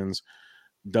back-to-back seasons.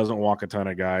 Doesn't walk a ton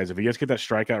of guys. If he gets get that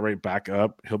strikeout rate back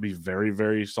up, he'll be very,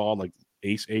 very solid, like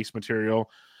ace material.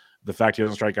 The fact he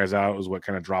doesn't strike guys out is what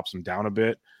kind of drops him down a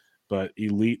bit. But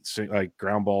elite, like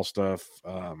ground ball stuff,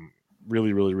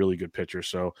 really, really, really good pitcher.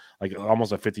 So like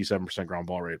almost a 57% ground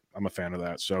ball rate. I'm a fan of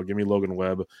that. So give me Logan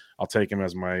Webb. I'll take him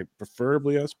as my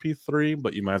preferably SP3,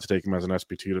 but you might have to take him as an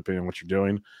SP2 depending on what you're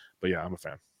doing. But yeah, I'm a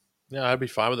fan. Yeah, I'd be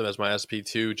fine with him as my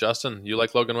SP2. Justin, you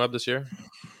like Logan Webb this year?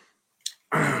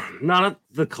 Not at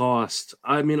the cost.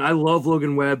 I mean, I love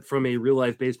Logan Webb from a real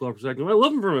life baseball perspective. I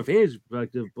love him from a fantasy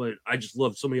perspective, but I just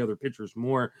love so many other pitchers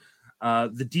more.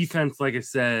 The defense, like I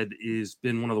said, has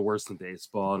been one of the worst in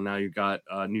baseball. Now you've got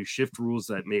new shift rules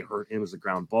that may hurt him as a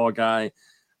ground ball guy.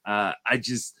 I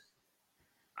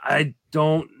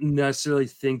don't necessarily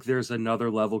think there's another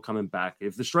level coming back.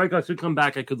 If the strikeouts could come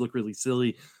back, I could look really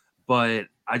silly. But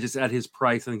I just, at his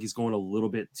price, I think he's going a little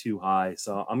bit too high.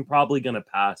 So I'm probably going to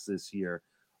pass this year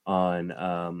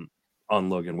on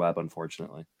Logan Webb,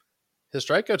 unfortunately. His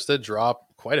strikeouts did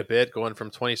drop quite a bit, going from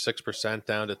 26%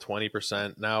 down to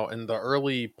 20%. Now, in the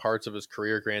early parts of his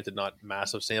career, granted not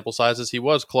massive sample sizes, he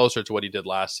was closer to what he did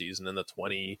last season in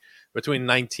the between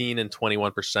 19 and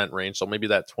 21% range. So maybe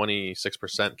that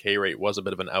 26% K rate was a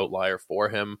bit of an outlier for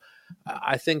him.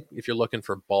 I think if you're looking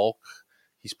for bulk,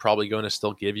 he's probably going to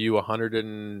still give you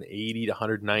 180 to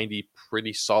 190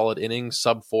 pretty solid innings,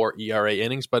 sub 4 ERA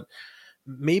innings, but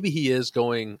maybe he is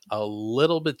going a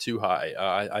little bit too high.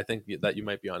 I think that you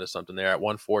might be onto something there at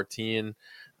 114.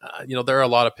 There are a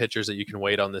lot of pitchers that you can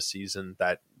wait on this season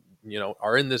that,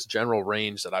 are in this general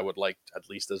range that I would like at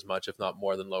least as much, if not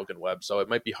more than Logan Webb. So it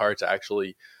might be hard to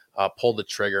actually pull the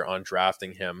trigger on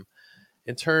drafting him.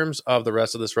 In terms of the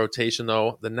rest of this rotation,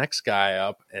 though, the next guy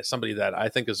up is somebody that I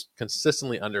think is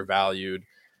consistently undervalued.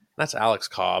 That's Alex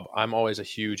Cobb. I'm always a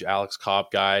huge Alex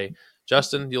Cobb guy.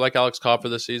 Justin, do you like Alex Cobb for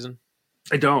this season?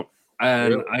 I don't.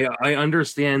 And really? I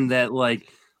understand that, like,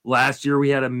 last year we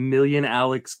had 1 million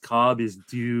Alex Cobb is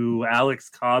due. Alex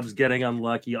Cobb's getting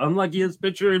unlucky. Unluckiest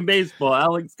pitcher in baseball,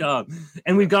 Alex Cobb.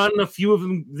 And we've gotten a few of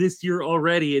them this year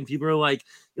already, and people are like,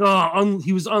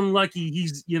 he was unlucky.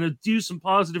 He's, due some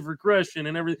positive regression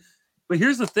and everything. But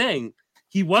here's the thing.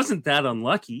 He wasn't that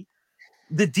unlucky.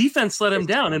 The defense let him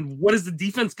down. And what is the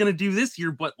defense going to do this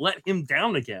year but let him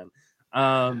down again?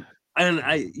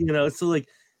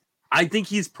 I think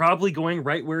he's probably going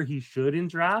right where he should in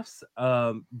drafts,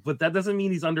 but that doesn't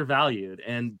mean he's undervalued.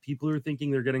 And people who are thinking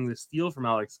they're getting the steal from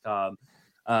Alex Cobb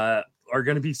are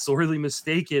going to be sorely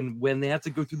mistaken when they have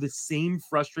to go through the same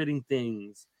frustrating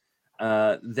things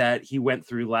that he went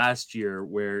through last year,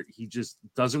 where he just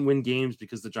doesn't win games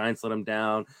because the Giants let him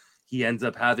down. He ends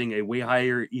up having a way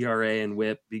higher ERA and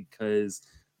WHIP because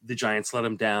the Giants let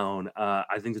him down.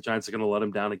 I think the Giants are going to let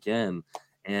him down again.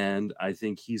 And I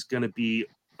think he's going to be,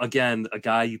 again, a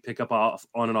guy you pick up on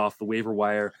and off the waiver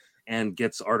wire and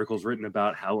gets articles written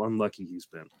about how unlucky he's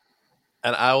been.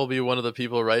 And I will be one of the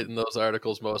people writing those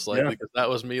articles most likely, because that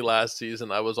was me last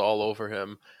season. I was all over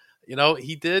him.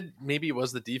 He did, maybe it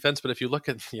was the defense, but if you look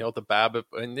at, the BABIP,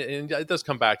 and it does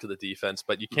come back to the defense,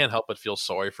 but you can't help but feel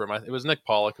sorry for him. It was Nick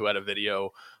Pollock who had a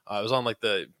video. It was on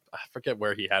I forget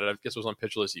where he had it. I guess it was on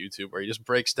Pitcherless YouTube, where he just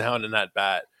breaks down in that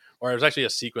bat or it was actually a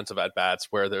sequence of at-bats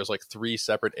where there's like 3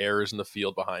 separate errors in the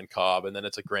field behind Cobb, and then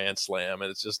it's a grand slam, and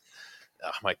it's just, oh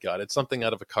my God, it's something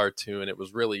out of a cartoon. It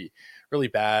was really, really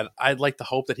bad. I'd like to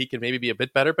hope that he can maybe be a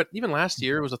bit better, but even last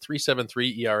year it was a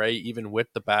 3.73 ERA, even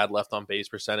with the bad left on base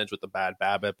percentage, with the bad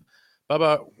BABIP.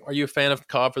 Bubba, are you a fan of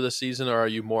Cobb for this season, or are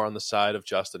you more on the side of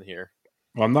Justin here?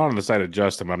 Well, I'm not on the side of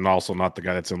Justin, but I'm also not the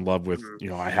guy that's in love with,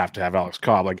 I have to have Alex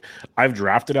Cobb. Like, I've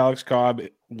drafted Alex Cobb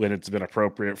when it's been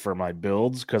appropriate for my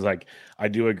builds, because like I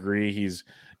do agree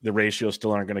the ratios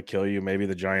still aren't going to kill you. Maybe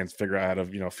the Giants figure out how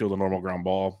to, field a normal ground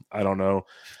ball. I don't know.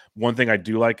 One thing I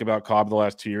do like about Cobb the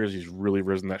last 2 years, he's really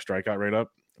risen that strikeout rate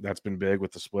up. That's been big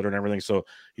with the splitter and everything. So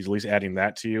he's at least adding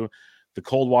that to you. The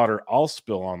cold water I'll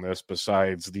spill on this,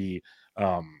 besides the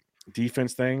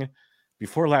defense thing,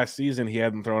 before last season, he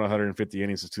hadn't thrown 150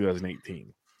 innings since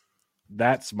 2018.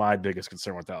 That's my biggest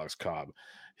concern with Alex Cobb.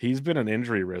 He's been an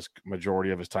injury risk majority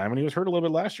of his time, and he was hurt a little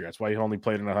bit last year. That's why he only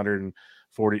played in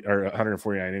 140 or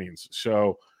 149 innings.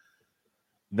 So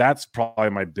that's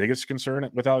probably my biggest concern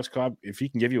with Alex Cobb. If he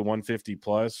can give you 150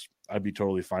 plus, I'd be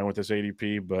totally fine with this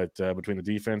ADP. But between the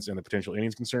defense and the potential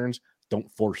innings concerns,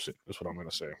 don't force it. That's what I'm going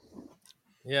to say.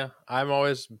 Yeah, I'm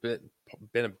always been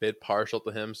a bit partial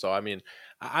to him. So, I mean,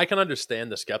 I can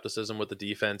understand the skepticism with the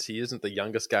defense. He isn't the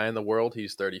youngest guy in the world.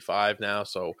 He's 35 now.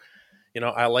 So,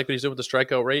 I like what he's doing with the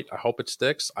strikeout rate. I hope it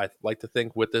sticks. I like to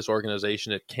think with this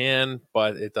organization it can,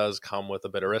 but it does come with a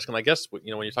bit of risk. And I guess, when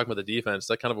you're talking about the defense,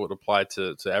 that kind of would apply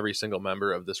to every single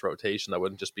member of this rotation. That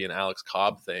wouldn't just be an Alex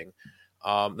Cobb thing.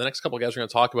 The next couple of guys we're going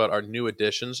to talk about are new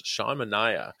additions. Sean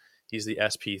Manaea, he's the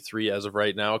SP3 as of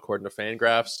right now, according to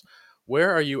Fangraphs.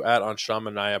 Where are you at on Sean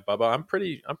Manaea, Bubba? I'm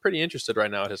pretty interested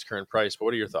right now at his current price, but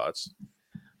what are your thoughts?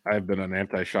 I've been an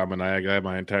anti-Sean Manaea guy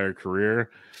my entire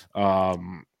career.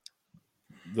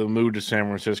 The move to San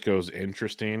Francisco is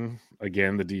interesting.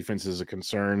 Again, the defense is a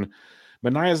concern.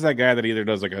 Manaea is that guy that either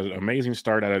does like an amazing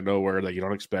start out of nowhere that you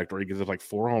don't expect, or he gives up like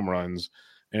 4 home runs,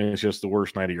 and it's just the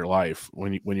worst night of your life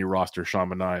when you roster Sean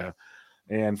Manaea.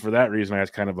 And for that reason, I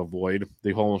just kind of avoid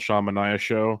the whole Sean Manaea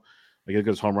show. Like, he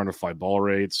gets home run to fly ball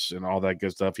rates and all that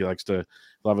good stuff. He'll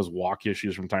have his walk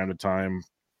issues from time to time.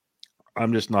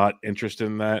 I'm just not interested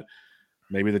in that.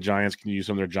 Maybe the Giants can use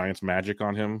some of their Giants magic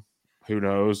on him. Who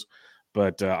knows?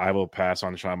 But I will pass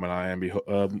on Sean Manaea and be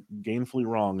gainfully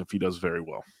wrong if he does very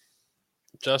well.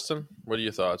 Justin, what are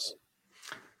your thoughts?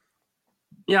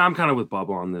 Yeah, I'm kind of with Bubba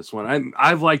on this one.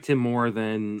 I've liked him more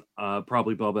than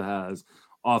probably Bubba has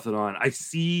off and on. I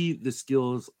see the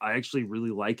skills. I actually really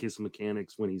like his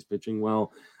mechanics when he's pitching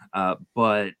well,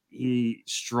 but he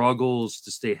struggles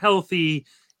to stay healthy.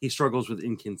 He struggles with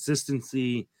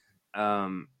inconsistency.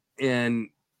 And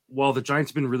while the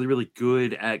Giants have been really, really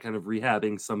good at kind of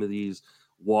rehabbing some of these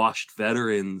washed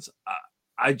veterans,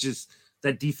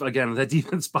 that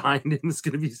defense behind him is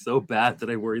going to be so bad that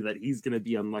I worry that he's going to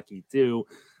be unlucky too.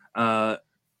 And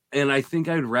I think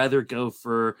I'd rather go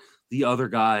for the other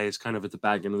guys kind of at the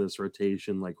back end of this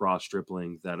rotation, like Ross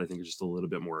Stripling, that I think is just a little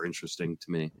bit more interesting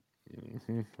to me.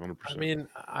 100%. I mean,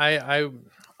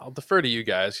 I'll defer to you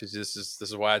guys, because this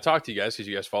is why I talk to you guys, because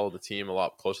you guys follow the team a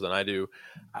lot closer than I do.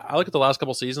 I look at the last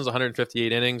couple seasons: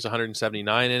 158 innings,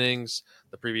 179 innings.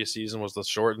 The previous season was the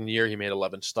shortened year. He made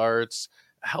 11 starts.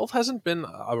 Health hasn't been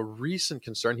a recent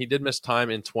concern. He did miss time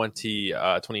in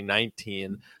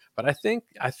 2019, but I think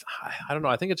I don't know.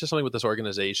 I think it's just something with this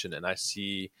organization, and I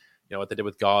see what they did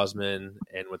with Gosman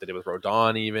and what they did with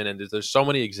Rodon even. And there's so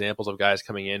many examples of guys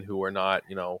coming in who were not,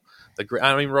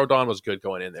 Rodon was good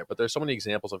going in there, but there's so many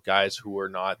examples of guys who were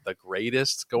not the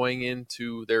greatest going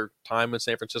into their time in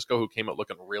San Francisco who came out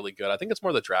looking really good. I think it's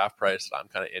more the draft price that I'm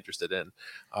kind of interested in.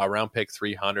 Round pick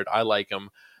 300. I like him,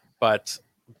 but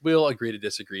we'll agree to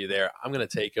disagree there. I'm going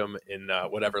to take him in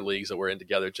whatever leagues that we're in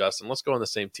together, Justin. Let's go in the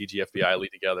same TGFBI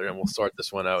league together, and we'll sort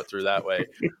this one out through that way.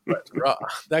 But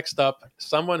next up,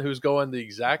 someone who's going the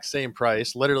exact same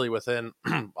price, literally within a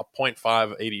 0.5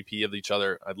 ADP of each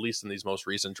other, at least in these most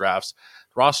recent drafts.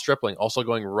 Ross Stripling, also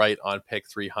going right on pick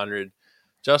 300.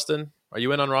 Justin, are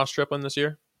you in on Ross Stripling this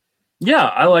year? Yeah,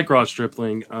 I like Ross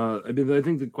Stripling. I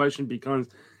think the question becomes,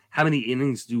 how many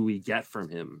innings do we get from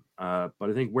him? But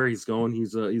I think where he's going,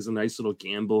 he's a nice little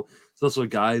gamble. He's also a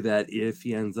guy that if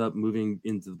he ends up moving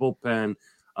into the bullpen,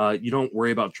 you don't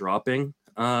worry about dropping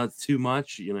too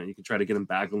much. You can try to get him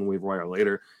back on the waiver wire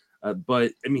later.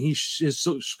 But I mean, he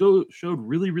showed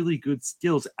really, really good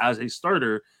skills as a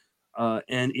starter.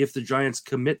 And if the Giants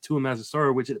commit to him as a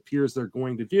starter, which it appears they're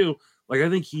going to do, I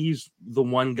think he's the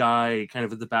one guy kind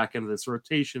of at the back end of this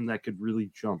rotation that could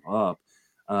really jump up.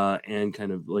 And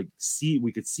kind of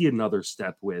we could see another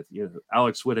step with,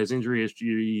 Alex Wood has injury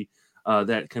history.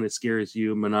 that kind of scares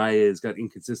you. Manaea has got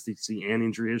inconsistency and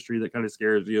injury history that kind of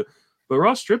scares you. But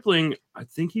Ross Stripling, I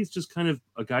think he's just kind of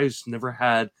a guy who's never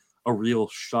had a real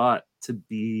shot to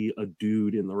be a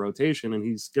dude in the rotation, and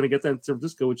he's going to get that in San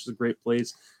Francisco, which is a great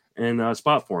place and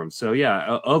spot for him. So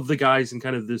yeah, of the guys in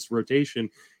kind of this rotation,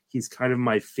 he's kind of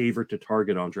my favorite to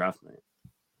target on draft night.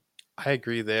 I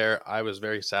agree there. I was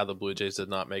very sad the Blue Jays did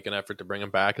not make an effort to bring him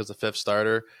back as a fifth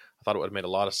starter. I thought it would have made a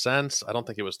lot of sense. I don't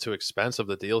think it was too expensive,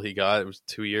 the deal he got. It was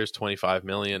 2 years, $25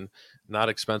 million, not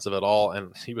expensive at all.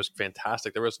 And he was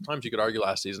fantastic. There was times you could argue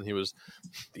last season he was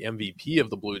the MVP of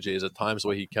the Blue Jays at times, the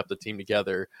way he kept the team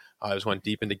together. He was going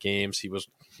deep into games. He was,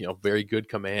 very good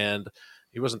command.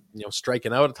 He wasn't,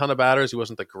 striking out a ton of batters. He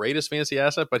wasn't the greatest fantasy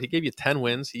asset, but he gave you 10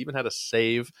 wins. He even had a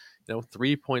save,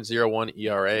 3.01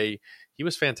 ERA. He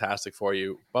was fantastic for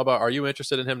you. Bubba, are you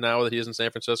interested in him now that he is in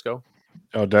San Francisco?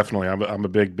 Oh, definitely. I'm a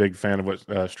big fan of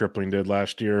what Stripling did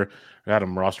last year. I had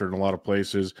him rostered in a lot of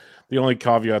places. The only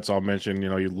caveats I'll mention,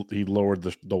 he lowered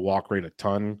the walk rate a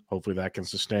ton. Hopefully that can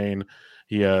sustain.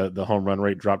 The home run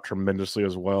rate dropped tremendously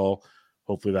as well.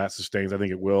 Hopefully that sustains. I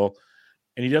think it will.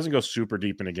 And he doesn't go super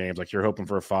deep into games. Like you're hoping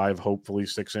for 5, hopefully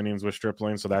 6 innings with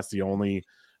Stripling. So that's the only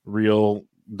real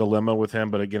dilemma with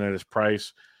him. But again, at his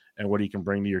price and what he can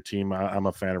bring to your team, I'm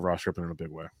a fan of Ross Stripling in a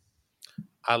big way.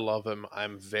 I love him.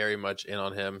 I'm very much in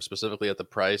on him, specifically at the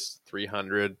price,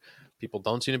 $300. People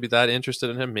don't seem to be that interested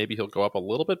in him. Maybe he'll go up a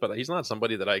little bit, but he's not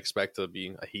somebody that I expect to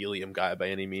be a helium guy by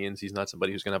any means. He's not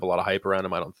somebody who's going to have a lot of hype around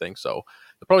him, I don't think. So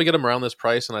you'll probably get him around this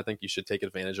price, and I think you should take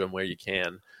advantage of him where you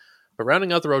can. But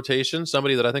rounding out the rotation,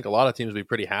 somebody that I think a lot of teams would be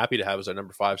pretty happy to have as their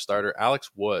number 5 starter,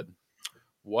 Alex Wood.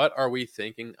 What are we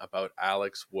thinking about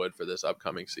Alex Wood for this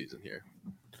upcoming season here?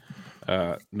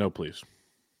 No, please.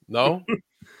 No?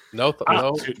 No.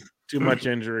 Too much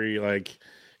injury. Like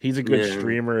he's a good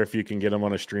streamer if you can get him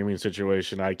on a streaming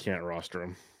situation. I can't roster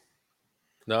him.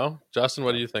 No? Justin,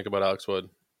 what do you think about Alex Wood?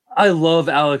 I love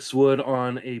Alex Wood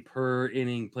on a per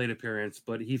inning plate appearance,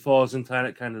 but he falls in kind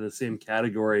of the same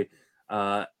category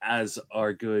as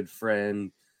our good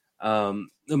friend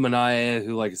Manaea,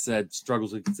 who, like I said,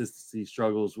 struggles with consistency,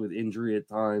 struggles with injury at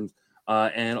times,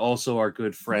 and also our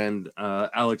good friend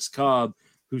Alex Cobb,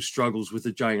 who struggles with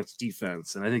the Giants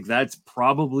defense. And I think that's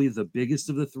probably the biggest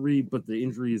of the three, but the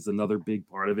injury is another big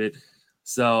part of it.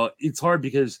 So it's hard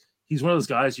because he's one of those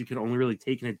guys you can only really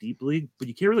take in a deep league, but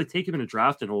you can't really take him in a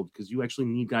draft and hold because you actually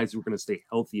need guys who are going to stay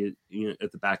healthy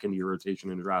at the back end of your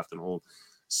rotation in a draft and hold.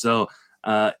 So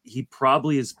he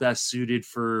probably is best suited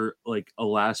for like a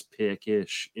last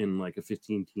pick-ish in like a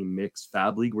 15-team mixed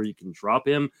fab league where you can drop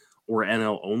him, or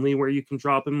NL only where you can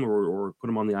drop him or put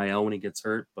him on the IL when he gets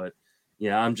hurt. But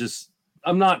yeah,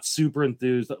 I'm not super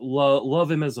enthused.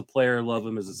 Love him as a player, love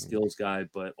him as a skills guy,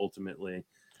 but ultimately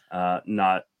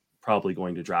not probably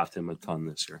going to draft him a ton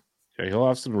this year. Yeah, he'll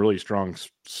have some really strong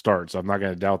starts. I'm not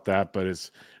going to doubt that, but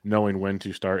it's knowing when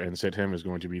to start and sit him is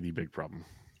going to be the big problem.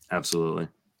 Absolutely.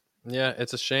 Yeah,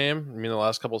 it's a shame. I mean, the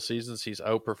last couple of seasons, he's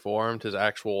outperformed his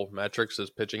actual metrics. His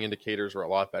pitching indicators were a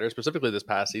lot better. Specifically this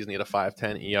past season, he had a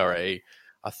 5.10 ERA,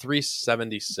 a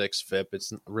 3.76 FIP.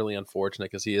 It's really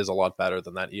unfortunate because he is a lot better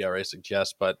than that ERA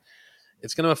suggests, but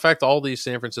it's going to affect all these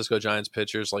San Francisco Giants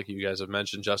pitchers, like you guys have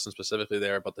mentioned, Justin, specifically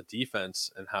there about the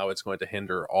defense and how it's going to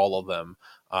hinder all of them.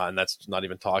 And that's not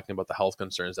even talking about the health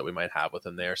concerns that we might have with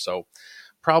him there. So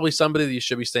probably somebody that you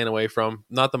should be staying away from.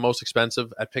 Not the most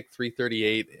expensive at pick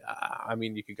 338. I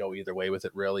mean, you could go either way with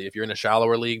it, really. If you're in a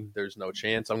shallower league, there's no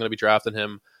chance I'm going to be drafting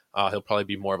him. He'll probably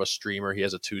be more of a streamer. He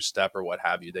has a 2-step or what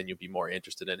have you. Then you'll be more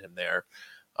interested in him there.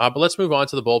 But let's move on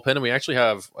to the bullpen. And we actually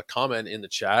have a comment in the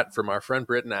chat from our friend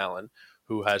Britton Allen,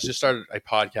 who has just started a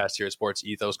podcast here at Sports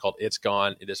Ethos called It's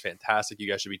Gone. It is fantastic. You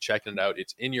guys should be checking it out.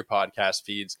 It's in your podcast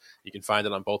feeds. You can find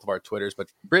it on both of our Twitters. But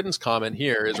Britton's comment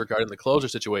here is regarding the closer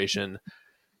situation.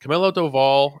 Camilo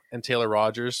Doval and Taylor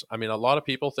Rogers. I mean, a lot of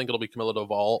people think it'll be Camilo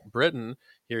Doval. Britton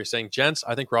here is saying, gents,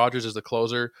 I think Rogers is the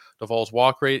closer. Doval's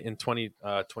walk rate in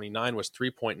 2029 was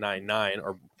 3.99,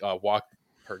 or walk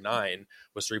per 9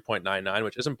 was 3.99,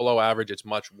 which isn't below average. It's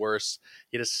much worse.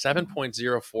 He had a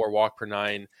 7.04 walk per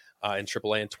 9 in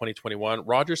AAA in 2021.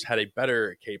 Rogers had a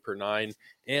better K per 9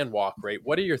 and walk rate.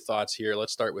 What are your thoughts here?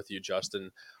 Let's start with you,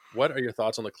 Justin. What are your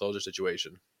thoughts on the closer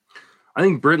situation? I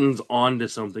think Britton's on to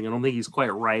something. I don't think he's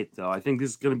quite right, though. I think this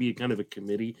is going to be kind of a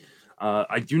committee.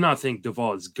 I do not think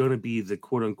Doval is going to be the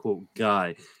quote-unquote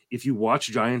guy. If you watch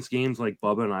Giants games like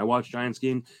Bubba and I watch Giants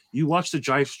games, you watch the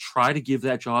Giants try to give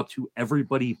that job to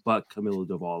everybody but Camilo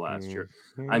Doval last year.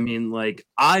 I mean, like,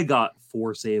 I got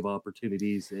 4 save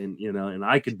opportunities and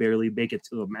I could barely make it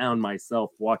to a mound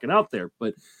myself walking out there.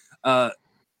 But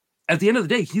at the end of the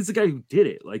day, he's the guy who did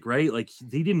it. Like, right? Like,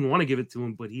 they didn't want to give it to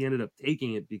him, but he ended up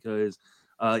taking it because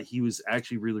he was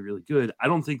actually really, really good. I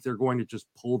don't think they're going to just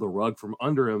pull the rug from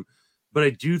under him, but I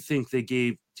do think they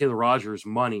gave Taylor Rogers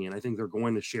money, and I think they're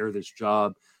going to share this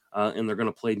job, and they're going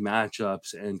to play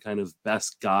matchups, and kind of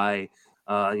best guy,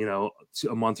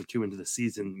 a month or two into the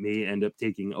season may end up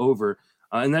taking over.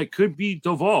 And that could be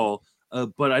Doval,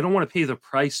 but I don't want to pay the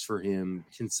price for him,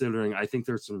 considering I think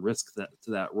there's some risk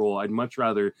to that role. I'd much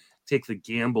rather take the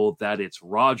gamble that it's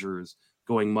Rodgers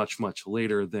going much, much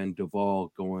later than Doval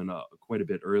going quite a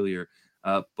bit earlier.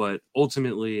 But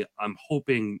ultimately, I'm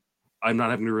hoping I'm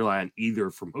not having to rely on either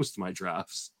for most of my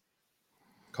drafts.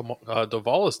 Come on,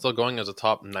 Doval is still going as a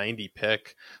top 90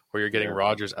 pick, where you're getting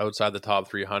Rodgers outside the top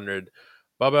 300.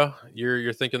 Bubba,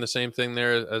 you're thinking the same thing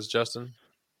there as Justin?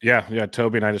 Yeah.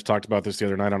 Toby and I just talked about this the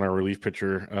other night on our relief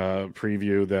pitcher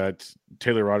preview, that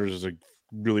Taylor Rogers is a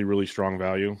really, really strong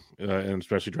value, and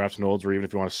especially drafting olds, or even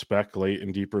if you want to spec late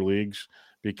in deeper leagues,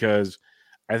 because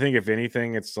I think if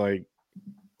anything, it's like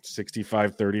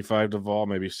 65-35 Doval,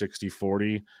 maybe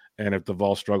 60-40. And if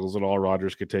Doval struggles at all,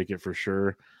 Rogers could take it for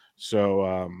sure.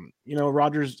 So,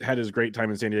 Rogers had his great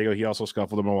time in San Diego. He also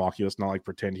scuffled in Milwaukee. Let's not like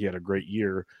pretend he had a great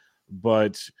year,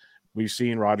 but we've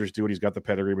seen Rodgers do it. He's got the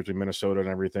pedigree between Minnesota and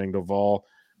everything. Doval,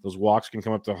 those walks can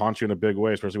come up to haunt you in a big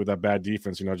way, especially with that bad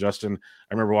defense. Justin,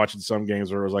 I remember watching some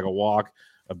games where it was like a walk,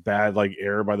 a bad like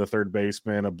error by the third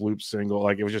baseman, a bloop single.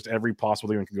 Like, it was just every possible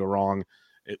thing that could go wrong.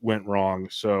 It went wrong.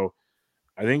 So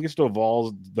I think it's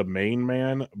Doval's the main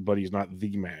man, but he's not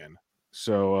the man.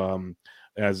 So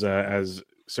as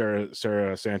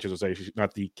Sarah Sanchez would say, she's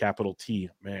not the capital T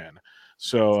man.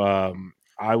 So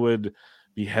I would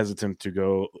be hesitant to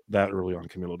go that early on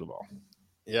Camilo Doval.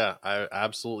 Yeah, I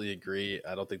absolutely agree.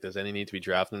 I don't think there's any need to be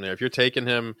drafting him there. If you're taking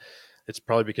him, it's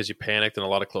probably because you panicked and a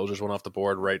lot of closers went off the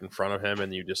board right in front of him,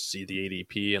 and you just see the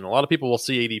ADP. And a lot of people will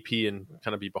see ADP and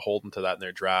kind of be beholden to that in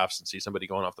their drafts and see somebody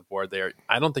going off the board there.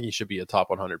 I don't think he should be a top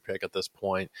 100 pick at this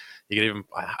point. You could even,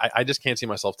 I just can't see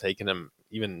myself taking him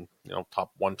even,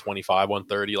 top 125,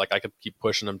 130. Like, I could keep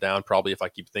pushing him down probably if I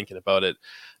keep thinking about it.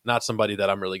 Not somebody that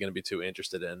I'm really going to be too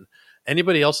interested in.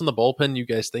 Anybody else in the bullpen you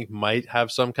guys think might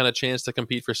have some kind of chance to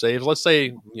compete for saves? Let's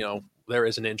say, there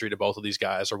is an injury to both of these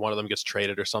guys, or one of them gets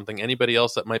traded or something. Anybody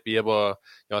else that might be able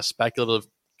to, a speculative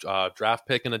draft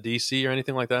pick in a DC or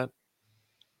anything like that?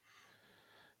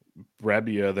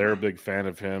 Brebbia, they're a big fan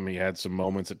of him. He had some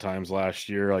moments at times last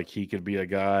year. Like, he could be a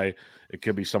guy. It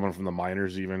could be someone from the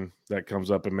minors even that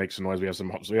comes up and makes some noise. We have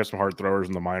some hard throwers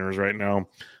in the minors right now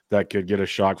that could get a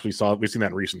shock. We've seen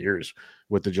that in recent years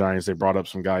with the Giants. They brought up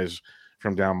some guys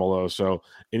from down below. So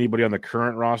anybody on the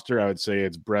current roster, I would say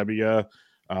it's Brebbia.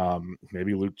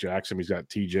 Maybe Luke Jackson. He's got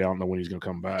TJ. I don't know when he's going to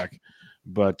come back,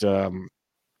 but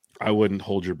I wouldn't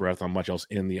hold your breath on much else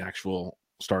in the actual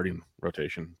starting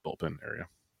rotation bullpen area.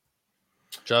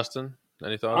 Justin,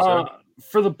 any thoughts?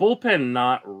 For the bullpen,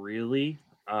 not really.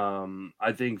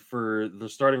 I think for the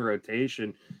starting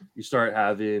rotation, you start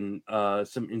having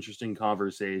some interesting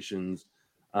conversations.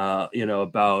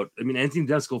 About. Anthony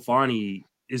Descalfani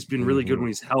has been really good when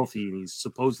he's healthy, and he's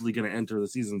supposedly going to enter the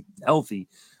season healthy.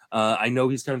 I know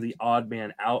he's kind of the odd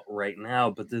man out right now,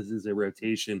 but this is a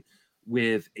rotation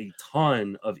with a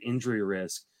ton of injury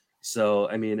risk. So,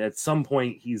 at some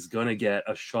point, he's going to get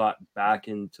a shot back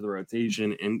into the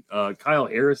rotation. And Kyle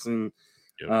Harrison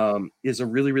is a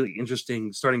really, really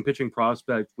interesting starting pitching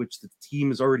prospect, which the team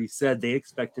has already said they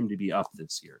expect him to be up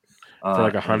this year. For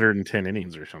like 110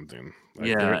 innings or something.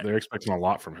 They're expecting a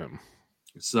lot from him.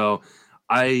 So,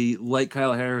 I like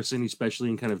Kyle Harrison, especially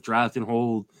in kind of draft and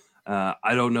hold.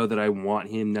 I don't know that I want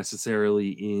him necessarily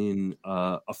in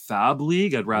a fab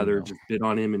league. I'd rather just bid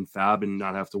on him in fab and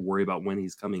not have to worry about when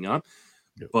he's coming up.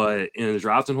 Yep. But in a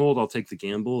draft and hold, I'll take the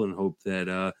gamble and hope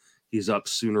that he's up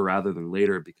sooner rather than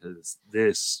later, because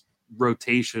this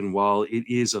rotation, while it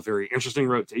is a very interesting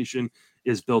rotation,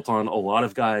 is built on a lot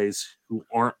of guys who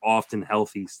aren't often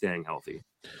healthy staying healthy.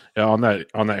 Yeah, on that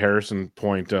Harrison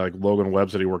point, Logan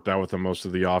Webb said he worked out with him most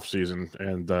of the offseason,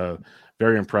 and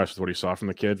very impressed with what he saw from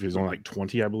the kid. He's only like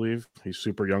 20, I believe. He's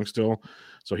super young still,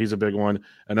 so he's a big one.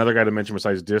 Another guy to mention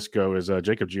besides Disco is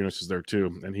Jacob Junis is there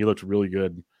too, and he looked really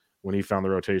good when he found the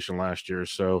rotation last year.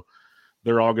 So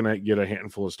they're all going to get a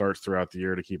handful of starts throughout the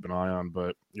year to keep an eye on.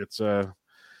 But it's been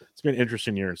an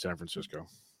interesting year in San Francisco.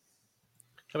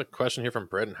 I have a question here from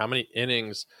Britton. How many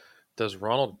innings does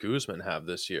Ronald Guzman have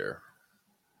this year?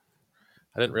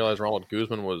 I didn't realize Ronald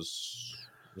Guzman was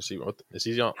he on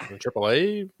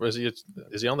AAA? Or is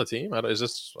he on the team? I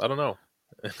don't know.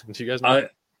 Do you guys know?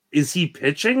 Is he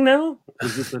pitching now?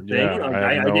 Is this a thing?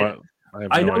 Yeah,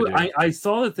 I have no idea. I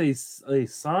saw that they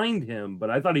signed him, but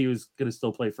I thought he was going to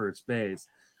still play first base.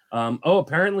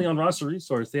 Apparently on roster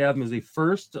resource they have him as a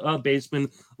first baseman,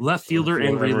 left fielder,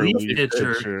 and relief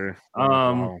pitcher.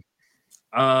 Wow.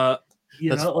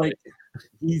 Like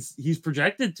he's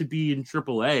projected to be in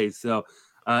AAA, so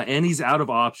and he's out of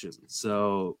options.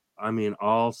 So I mean,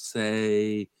 I'll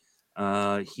say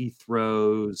he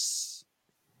throws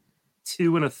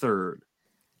 2 1/3.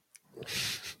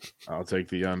 I'll take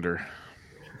the under.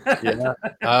 Yeah,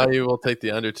 I will take the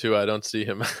under too. I don't see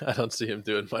him. I don't see him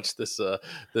doing much this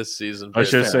season. Let's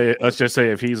just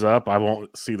say if he's up, I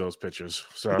won't see those pitches.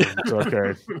 So it's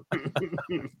okay.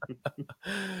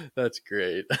 That's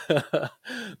great. The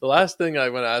last thing I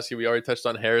want to ask you, we already touched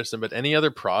on Harrison, but any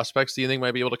other prospects do you think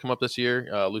might be able to come up this year?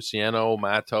 Luciano,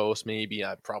 Matos, maybe.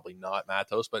 Probably not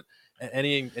Matos, but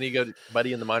any good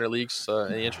buddy in the minor leagues?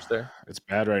 Any interest there? It's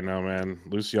bad right now, man.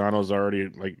 Luciano's already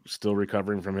still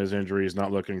recovering from his injury. He's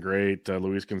not looking great.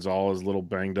 Luis Gonzalez is a little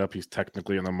banged up. He's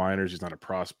technically in the minors. He's not a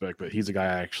prospect, but he's a guy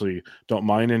I actually don't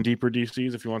mind in deeper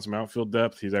DCs if you want some outfield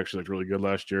depth. He's actually looked really good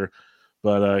last year.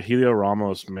 But Helio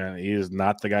Ramos, man, he is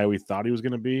not the guy we thought he was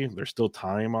going to be. There's still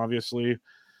time, obviously,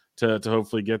 to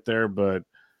hopefully get there, but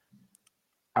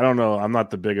I don't know. I'm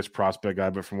not the biggest prospect guy,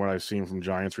 but from what I've seen from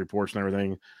Giants reports and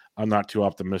everything, I'm not too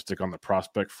optimistic on the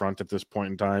prospect front at this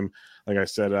point in time. Like I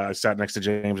said, I sat next to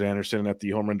James Anderson at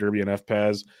the Home Run Derby and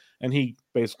FPAS, and he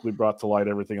basically brought to light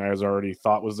everything I already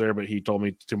thought was there, but he told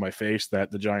me to my face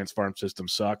that the Giants farm system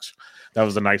sucks. That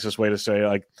was the nicest way to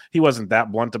say. He wasn't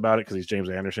that blunt about it because he's James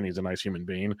Anderson. He's a nice human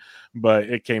being, but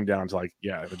it came down to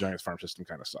the Giants farm system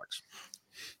kind of sucks.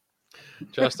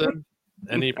 Justin,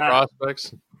 any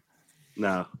prospects?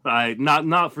 No,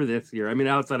 not for this year. I mean,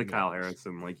 outside of Kyle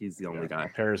Harrison, he's the only guy.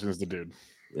 Harrison's the dude.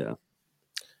 Yeah.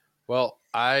 Well,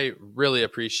 I really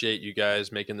appreciate you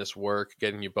guys making this work,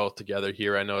 getting you both together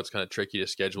here. I know it's kind of tricky to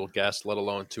schedule guests, let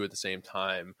alone 2 at the same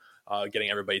time, getting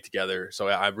everybody together. So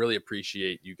I really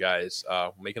appreciate you guys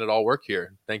making it all work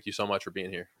here. Thank you so much for being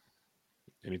here.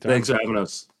 Anytime. Thanks for having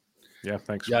us. Yeah,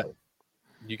 thanks. Yeah.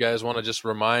 You guys want to just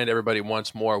remind everybody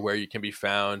once more where you can be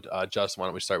found? Justin, why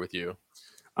don't we start with you?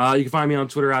 You can find me on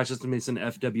Twitter at Justin Mason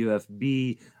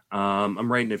FWFB.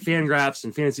 I'm writing at Fangraphs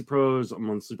and Fantasy Pros. I'm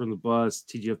on Sleeper on the Bus,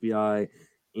 TGFBI,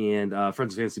 and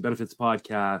Friends of Fantasy Benefits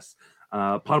podcast.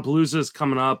 Potapalooza is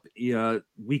coming up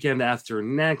weekend after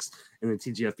next, and then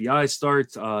TGFBI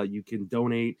starts. You can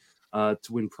donate to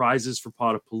win prizes for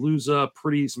Potapalooza.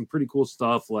 Some pretty cool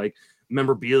stuff like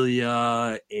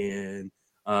memorabilia and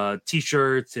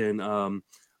T-shirts and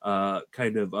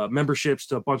memberships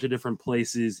to a bunch of different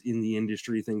places in the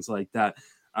industry, things like that.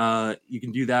 You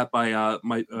can do that by via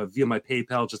my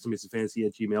PayPal,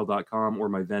 justinmasonfantasy@gmail.com, or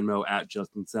my Venmo at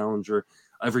Justin Salinger.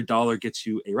 Every $1 gets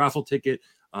you a raffle ticket,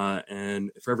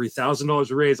 and for every $1,000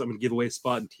 we raise, I'm going to give away a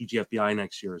spot in TGFBI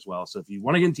next year as well. So if you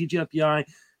want to get in TGFBI,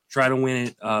 try to win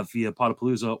it via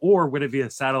Potapalooza or win it via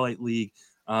Satellite League,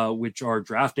 which are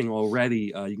drafting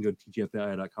already. You can go to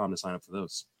TGFBI.com to sign up for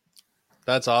those.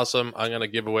 That's awesome. I'm going to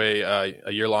give away a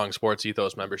year-long Sports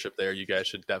Ethos membership there. You guys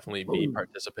should definitely be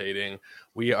participating.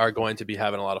 We are going to be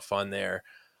having a lot of fun there.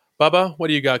 Bubba, what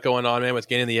do you got going on, man, with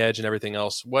Gaining the Edge and everything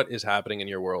else? What is happening in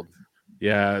your world?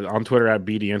 Yeah, on Twitter at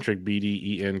BDentrek,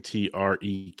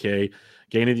 BDENTREK.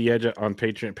 Gaining the Edge on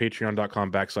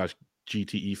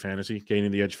patreon.com/GTE Fantasy.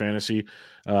 Gaining the Edge Fantasy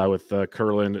with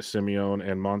Curlin, Simeone,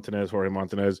 and Jorge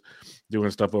Montanez doing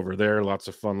stuff over there. Lots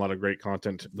of fun, a lot of great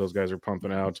content those guys are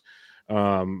pumping out.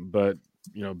 But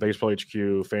Baseball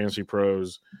HQ, Fantasy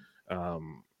Pros,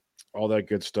 all that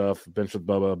good stuff. Bench with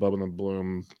Bubba, Bubba in the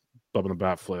Bloom, Bubba in the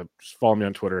Bat Flip. Just follow me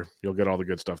on Twitter. You'll get all the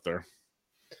good stuff there.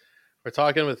 We're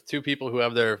talking with 2 people who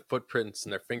have their footprints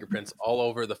and their fingerprints all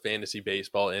over the fantasy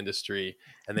baseball industry,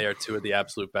 and they are 2 of the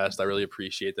absolute best. I really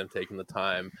appreciate them taking the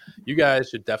time. You guys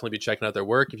should definitely be checking out their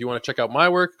work. If you want to check out my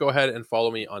work, go ahead and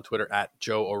follow me on Twitter at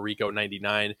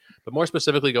JoeOrico99. But more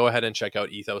specifically, go ahead and check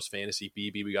out Ethos Fantasy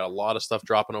BB. We got a lot of stuff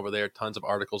dropping over there, tons of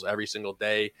articles every single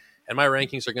day, and my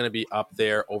rankings are going to be up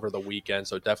there over the weekend,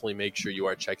 so definitely make sure you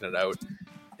are checking it out.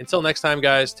 Until next time,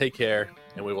 guys, take care,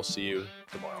 and we will see you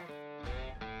tomorrow.